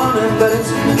your warning, but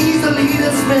it's easily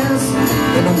dismissed.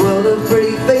 In a world of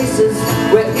pretty faces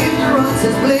where ignorance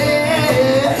is bliss.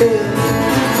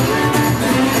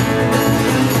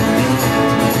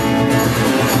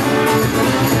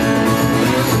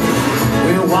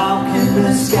 We're walking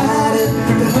misguided,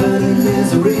 the hurt and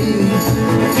misery.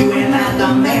 If you ain't not the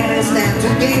man, it's time to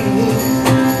gain.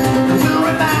 We'll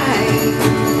remain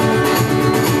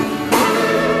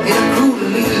in a cooler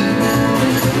league.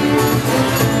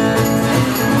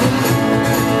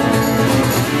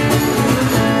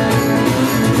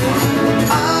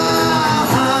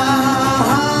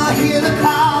 Hear the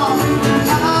call.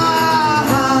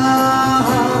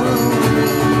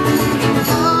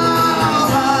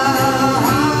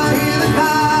 Hear the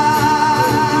call.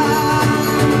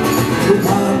 We're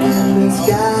walking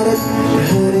misguided, the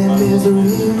hurt and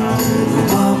misery. We're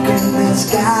walking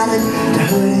misguided, the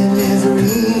hurt and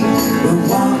misery. We're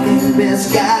walking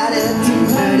misguided, the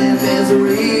hurt and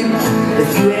misery. If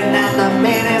you ain't not the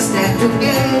man, it's time to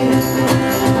gain.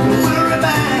 We'll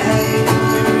remain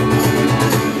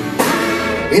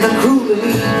in a cruel league.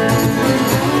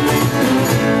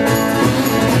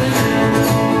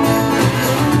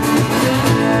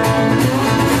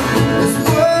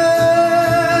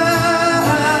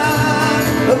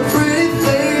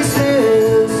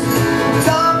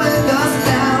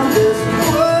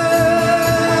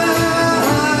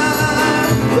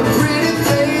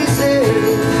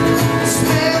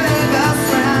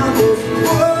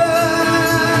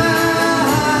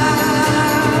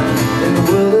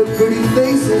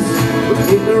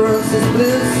 Ignorance is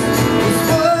bliss. It's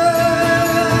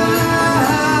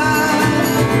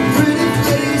pretty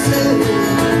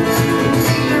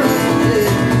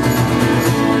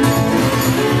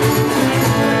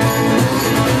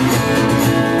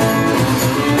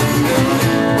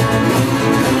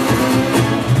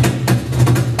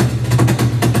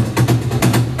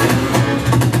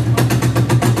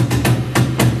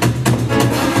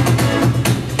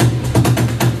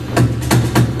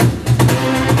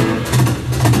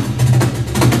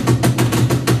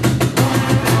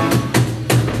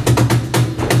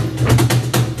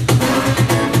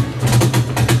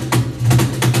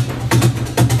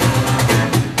Ignorance is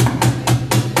bliss.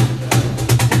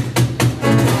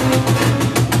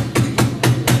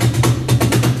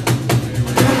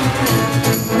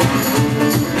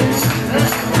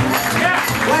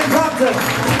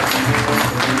 Larwin.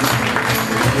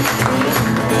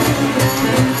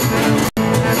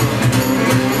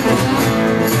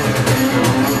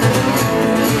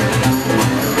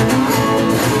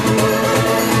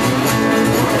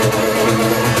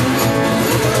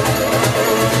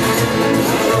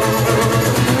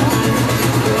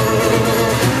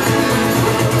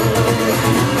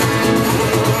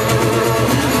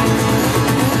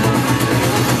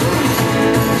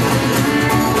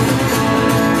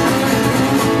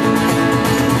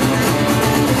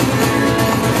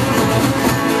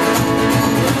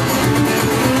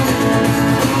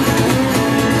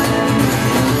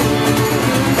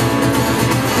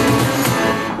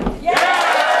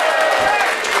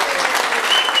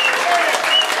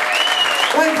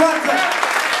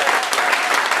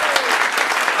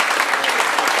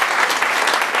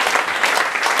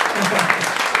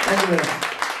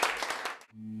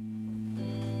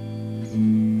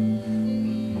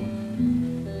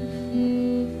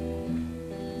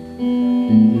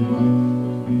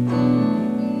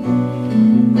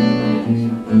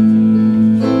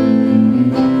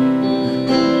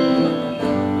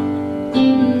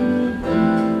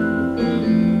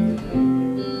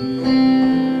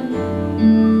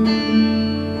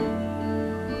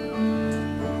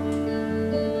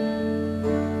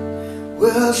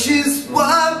 Well, she's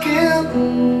walking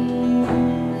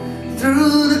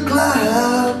through the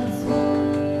clouds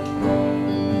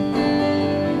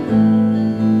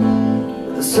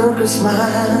with a circus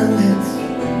mind that's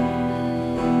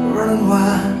running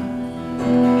wild.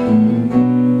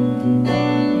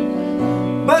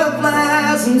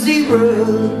 Butterflies and zebras,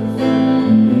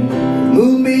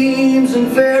 moonbeams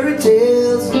and fairy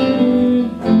tales.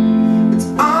 It's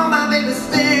all my baby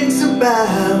thinks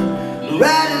about,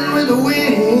 riding with the wind.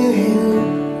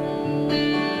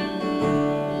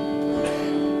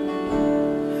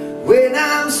 When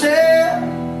I'm sad,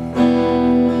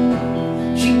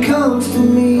 she comes to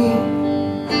me.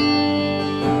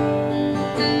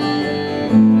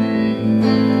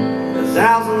 A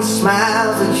thousand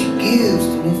smiles that she gives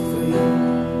to me free.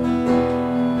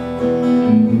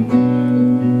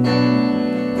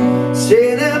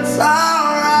 Say that's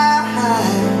alright,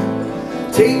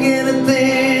 take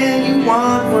anything you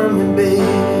want from me, baby.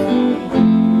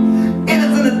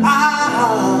 Anything at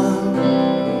all.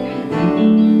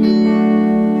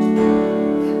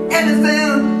 Anything.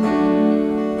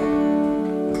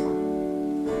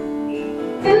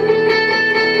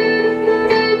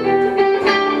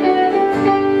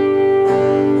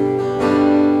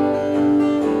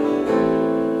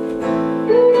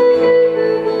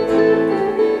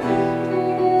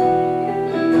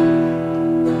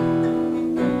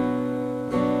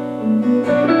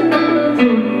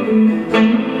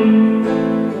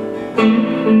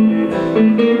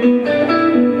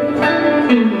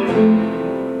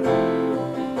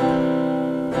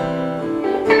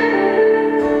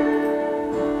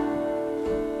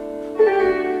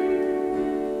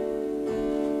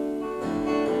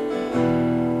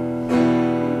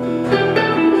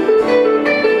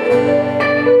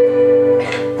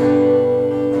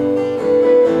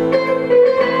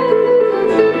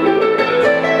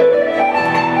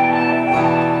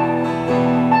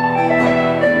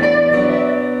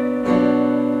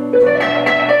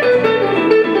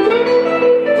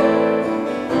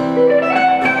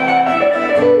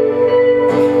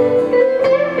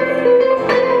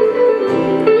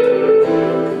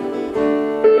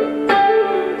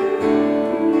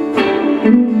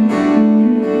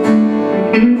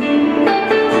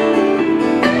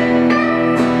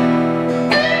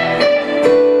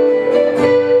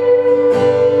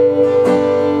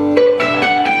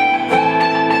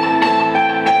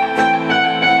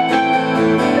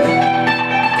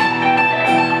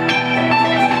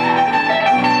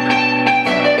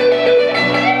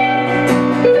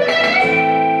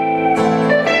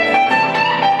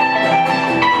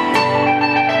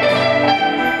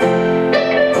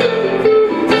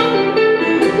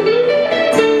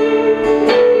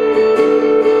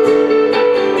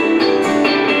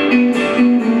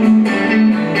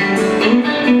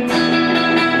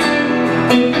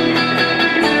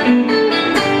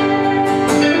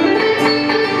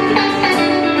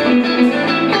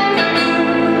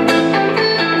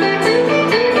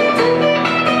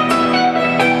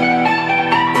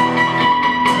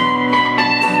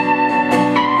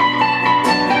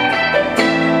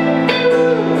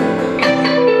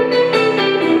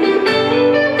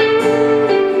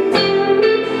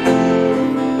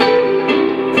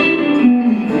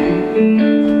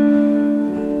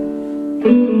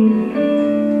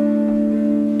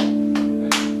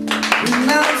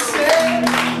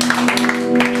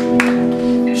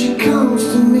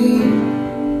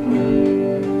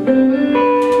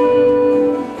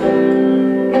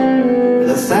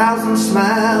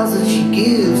 Smiles that she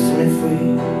gives to me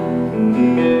free.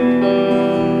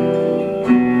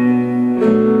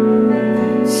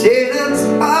 Say that's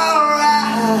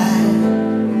alright,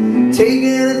 take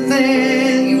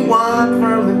anything you want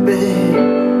from me, babe.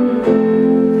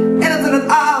 Anything at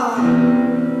all.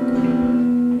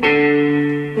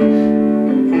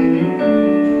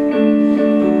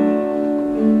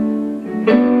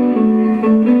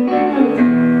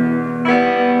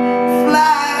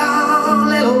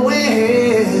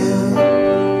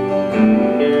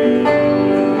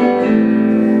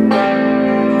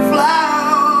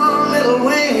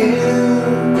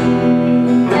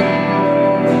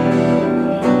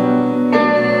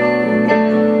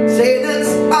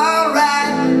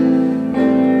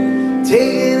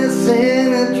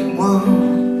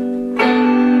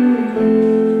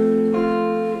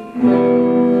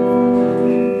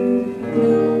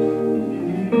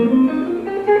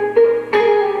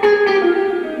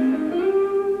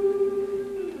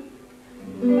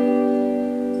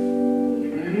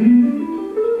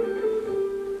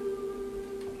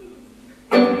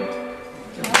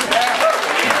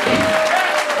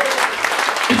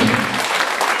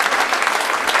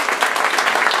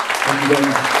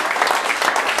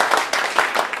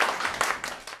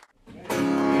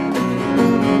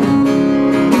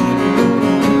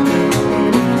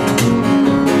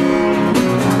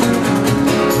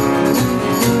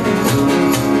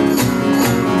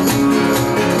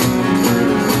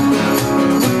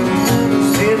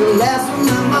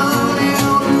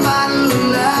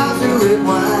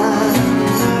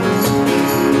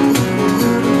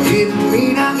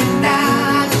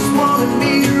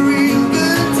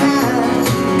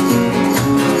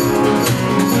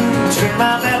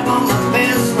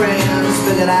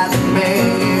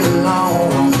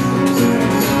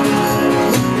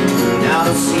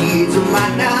 trees of my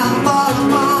downfall,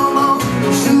 mama,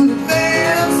 should have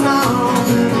been song.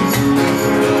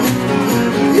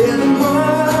 In the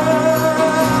morning,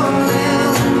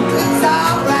 it's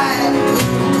alright.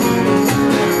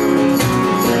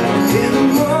 In the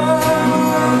morning,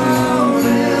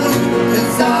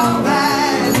 it's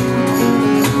alright.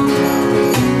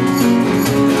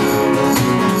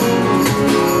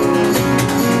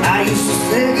 I used to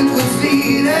think it was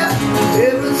easy,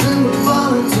 everything would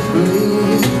fall into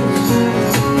place.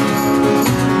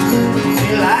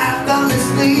 Life got me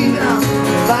sleeping, I'm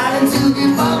fighting to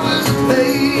keep up with the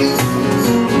pace.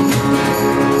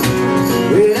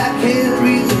 Well, I can't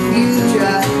read the future, I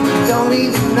don't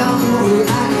even know who I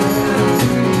am.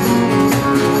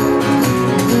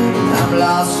 I'm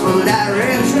lost for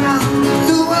direction, I'm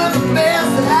doing the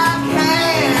best that I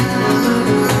can.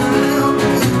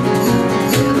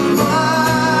 In the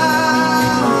morning,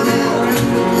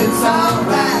 it's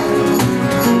alright.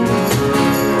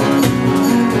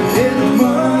 In the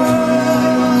morning,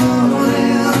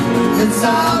 it's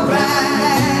alright.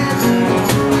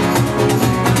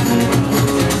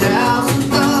 Thousand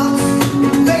thoughts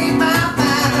invade my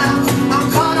mind, I'm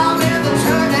caught up in the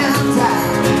turn-down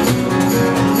tide.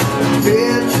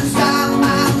 Pictures of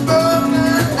my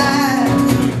broken life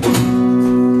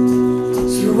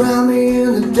surround me in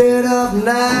the dead of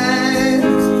night.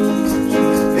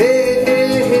 Hey, hey,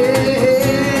 hey,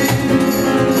 hey.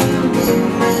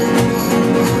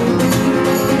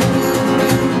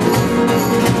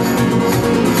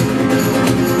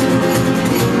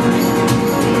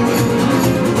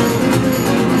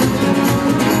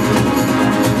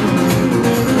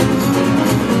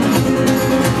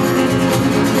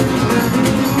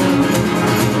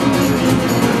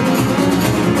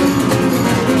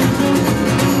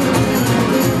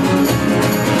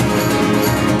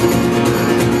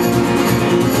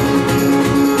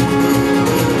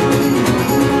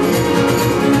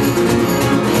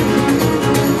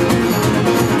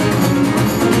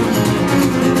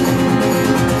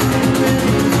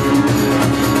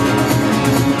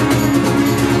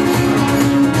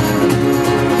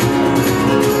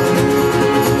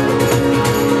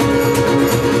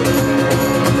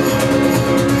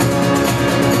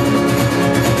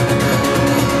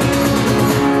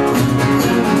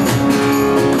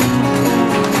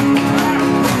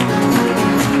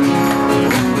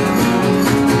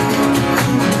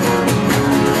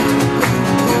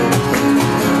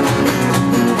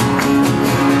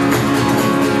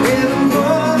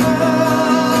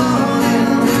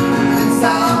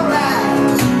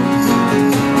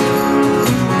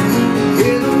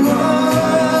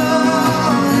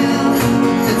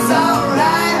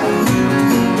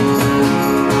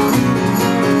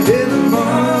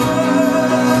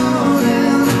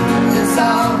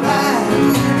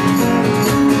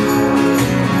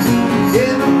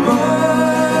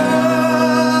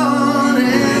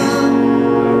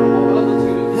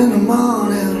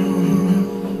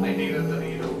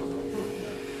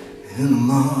 In the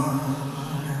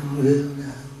morning,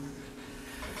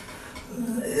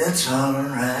 it's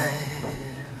alright.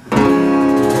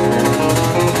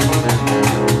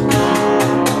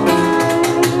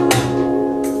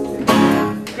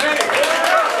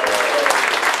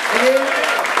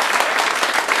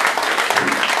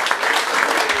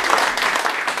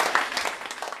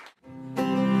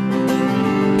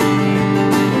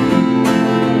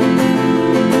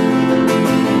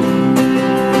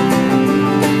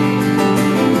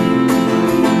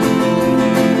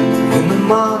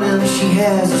 She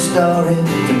has a story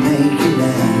to make you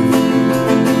laugh.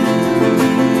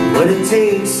 But it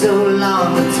takes so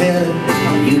long to tell it,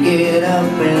 you get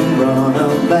up and run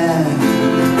up back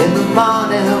in the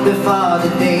morning before the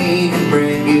day can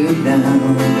bring you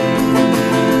down,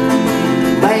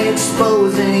 by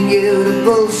exposing you to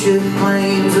bullshit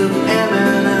claims of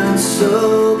eminence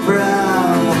so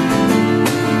proud.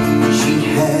 She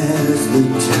has the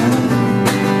time.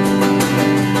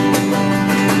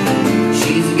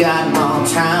 Got more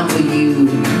time for you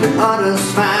than others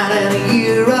find in a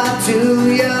year or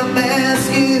two. Your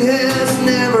basket has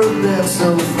never been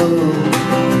so full.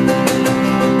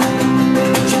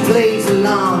 She plays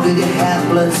along with your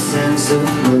helpless sense of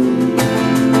mood,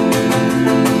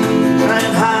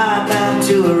 trying hard not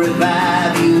to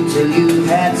revive you till you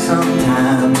had some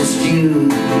time, just you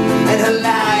and her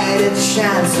light. It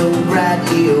shines so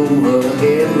brightly over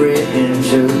every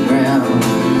inch of ground,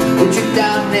 but your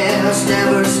darkness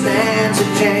never stands a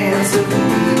chance of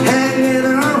hanging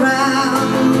around.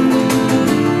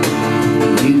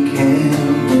 You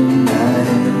can't deny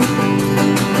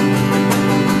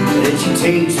that she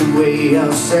takes away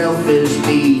our selfish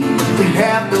need to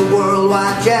have the world world,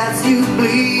 watch as you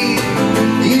bleed.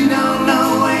 You don't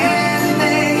know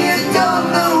anything, you don't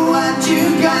know what you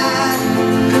got.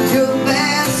 Your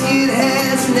basket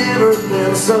has never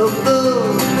been so full.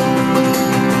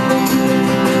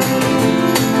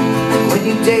 When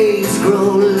your days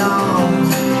grow long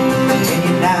and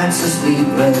your nights are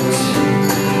sleepless,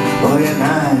 or your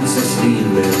nights are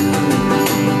sleepless,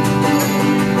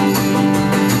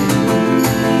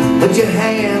 put your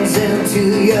hands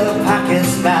into your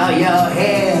pockets, bow your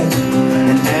head,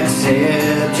 and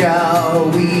accept your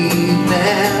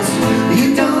weakness. You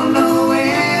don't know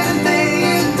anything,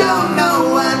 you don't know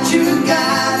what you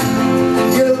got.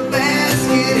 Your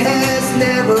basket has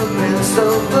never been so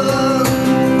full.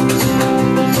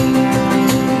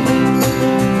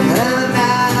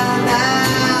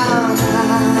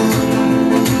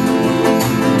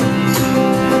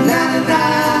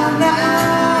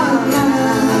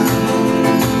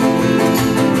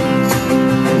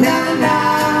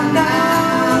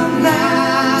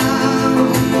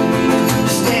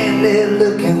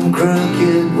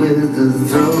 Crooked with a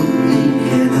throat you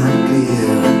cannot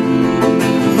clear,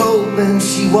 hoping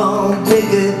she won't pick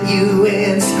at you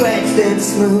and scratch that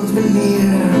smooth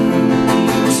veneer.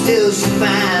 Still she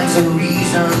finds a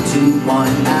reason to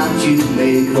point out you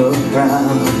make her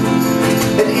proud,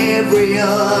 and every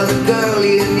other girl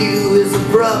you knew is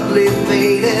abruptly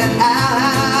faded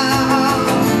out.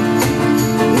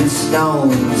 The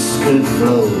stones could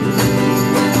float,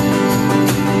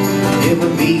 it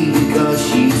would be because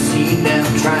she's seen them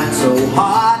trying so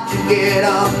hard to get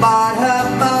aboard her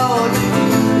boat.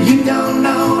 You don't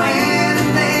know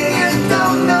anything, you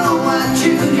don't know what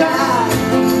you got.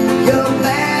 Your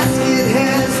basket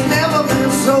has never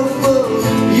been so full.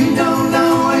 You don't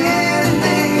know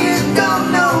anything, you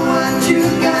don't know what you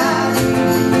got.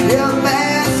 Your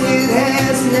basket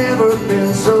has never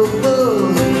been so full.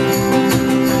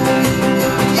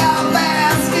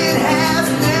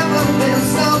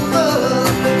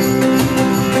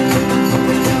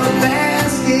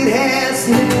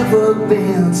 Never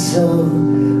been so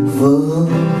full.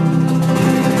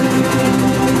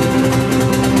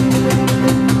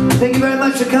 Thank you very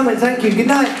much for coming. Thank you. Good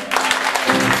night.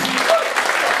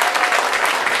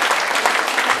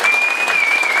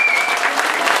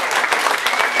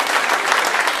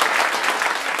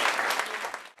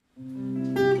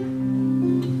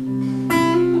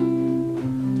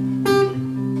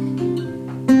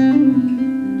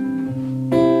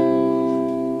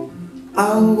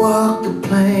 I'll walk the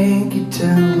plank, you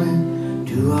tell me,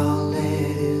 do all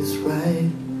that is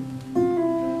right.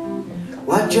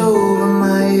 Watch over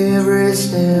my every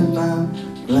step, I'm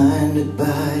blinded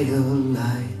by your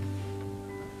light.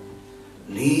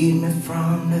 Lead me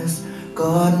from this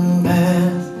garden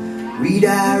path,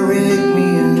 redirect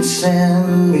me and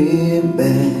send me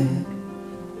back.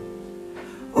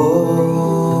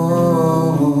 Oh,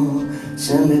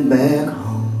 send me back home.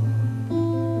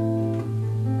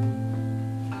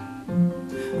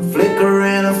 Flicker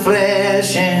and a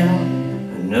flash and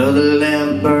another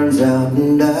lamp burns out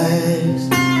and dies.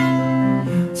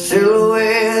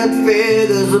 Silhouette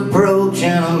figures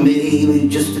approaching, or maybe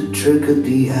just a trick of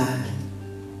the eye.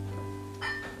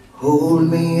 Hold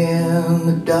me in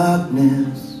the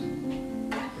darkness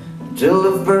until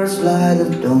the first light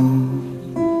of dawn.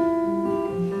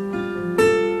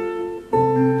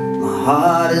 My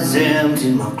heart is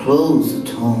empty, my clothes are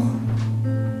torn.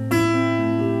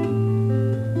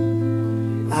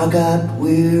 I got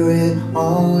weary,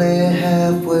 only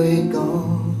halfway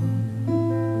gone,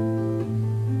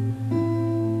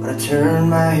 but I turned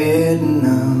my head and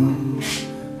I'm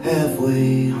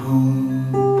halfway home.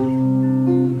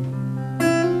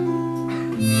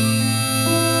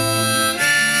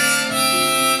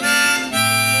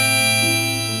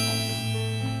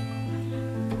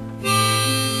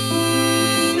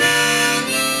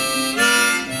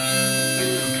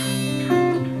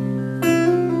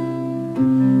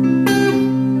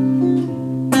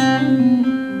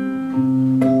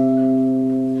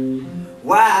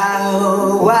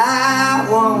 Why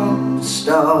won't the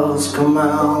stars come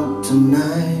out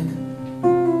tonight?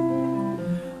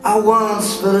 I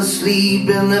once fell asleep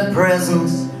in their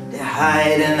presence, they're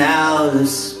hiding out of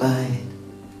spite.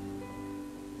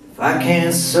 If I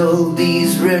can't solve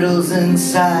these riddles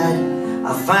inside,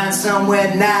 I'll find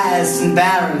somewhere nice and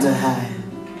barren to hide.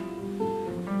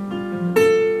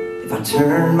 If I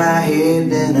turn my head,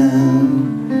 then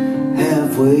I'm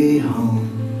halfway home.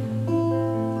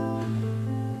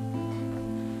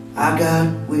 I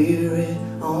got weary,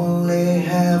 only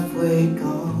halfway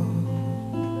gone,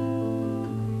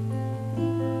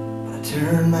 but I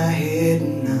turn my head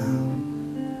and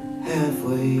I'm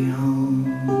halfway home.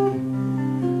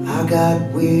 I I got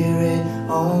weary,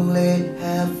 only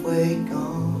halfway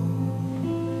gone.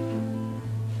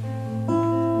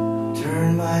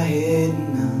 Turn my head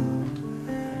now,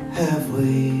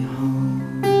 halfway home.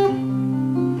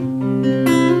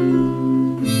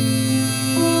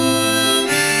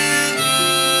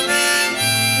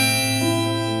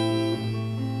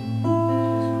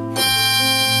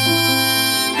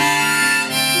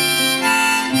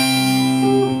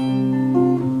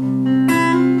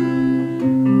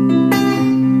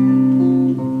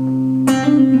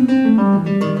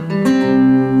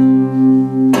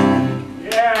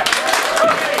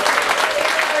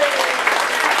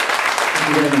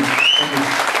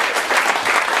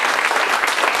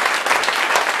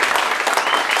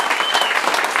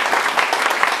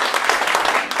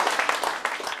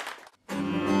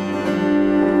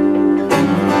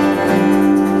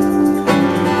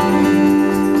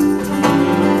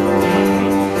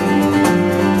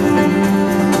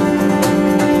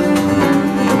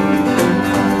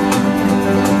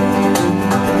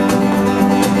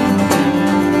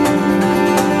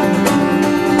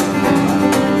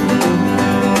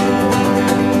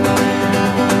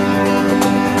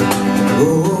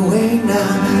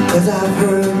 Cause I've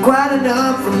heard quite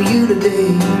enough from you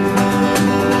today.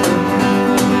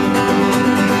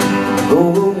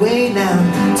 Go away now,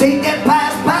 take that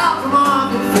past power from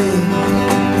off your face.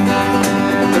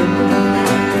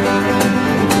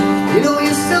 You know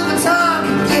your silver tongue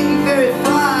can get you very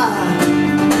far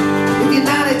if you're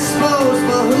not exposed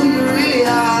for who you really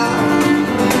are.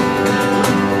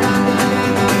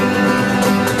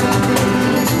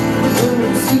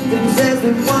 Women see things as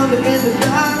we wander in the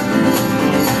dark.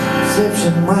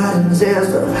 Perception widens as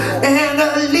the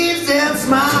anger leaves them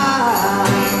smile.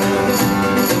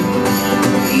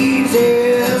 Leaves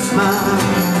them smile.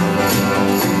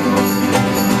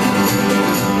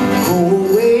 Go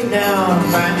away now and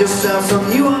find yourself some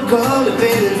new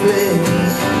uncultivated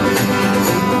place.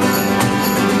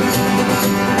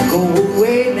 Go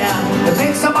away now and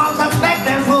make some more suspect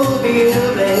and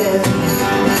fulfill it.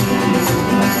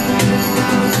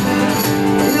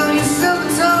 You know your silver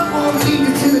tongue won't lead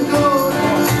you to the goal.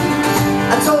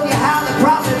 I told you how the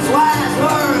prophet's wise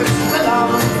words will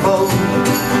unfold.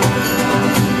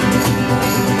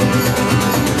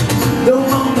 Though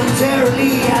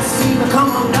momentarily I seem to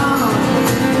come undone,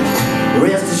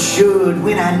 rest assured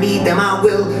when I need them I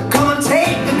will come and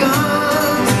take the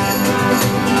guns.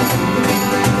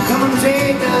 Come and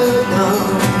take the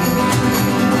guns.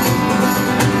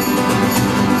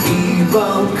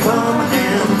 People come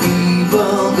and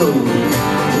people go.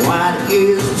 What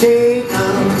is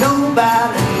taken,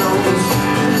 nobody knows.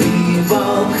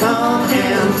 People come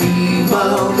and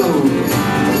people go.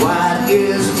 What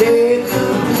is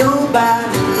taken,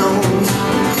 nobody knows.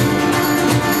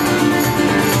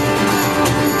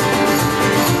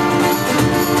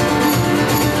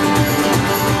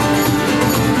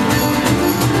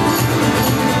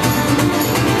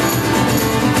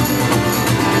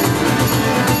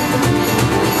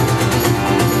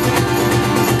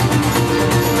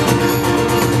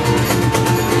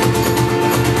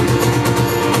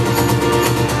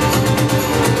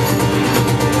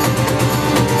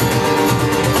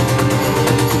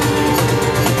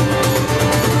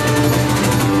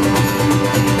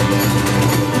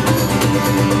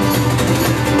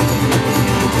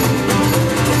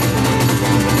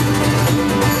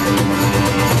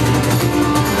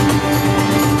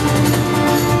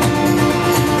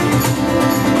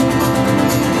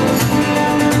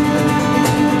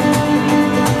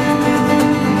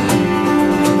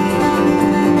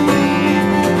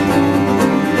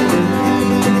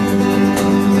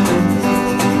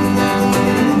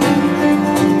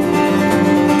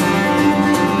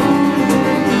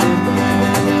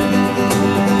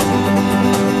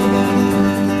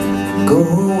 Go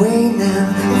away now,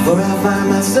 for I find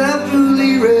myself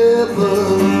truly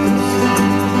repulsed.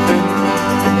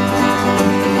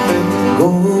 Go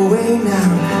away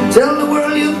now, tell the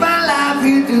world you find life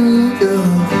you do.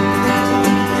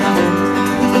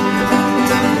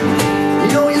 You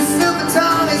know your silver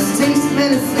tongue is tasting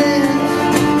medicine.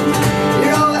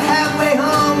 You're over halfway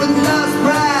home with lost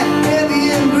pride, heavy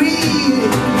and greed.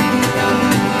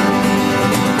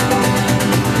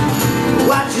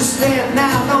 Watch your step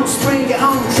now, don't spring your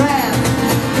own trap.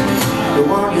 The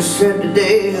one you said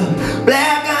today,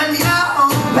 black on your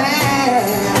own path.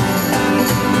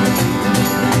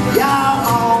 Your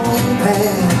own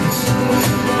path.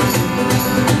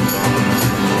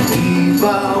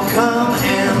 People come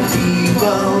and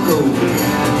people go.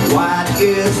 What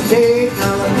is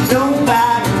taken,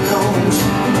 nobody knows.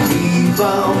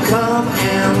 People come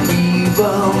and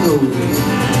people go.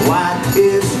 What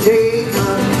is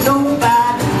taken,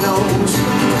 nobody knows.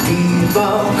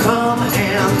 People come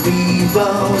and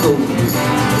people go.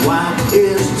 What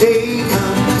is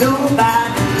taken,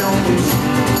 nobody knows.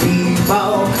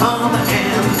 People come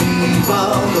and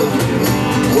people go.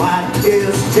 What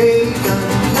is taken,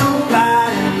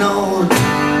 nobody knows.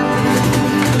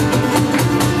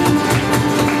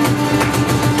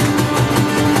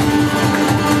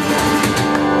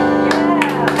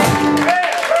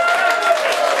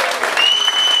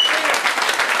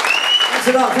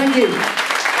 Thanks a lot, thank you.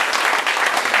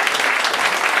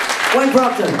 Wayne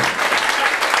Proctor,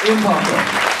 Ian Parker.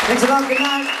 Thanks a lot, good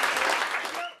night.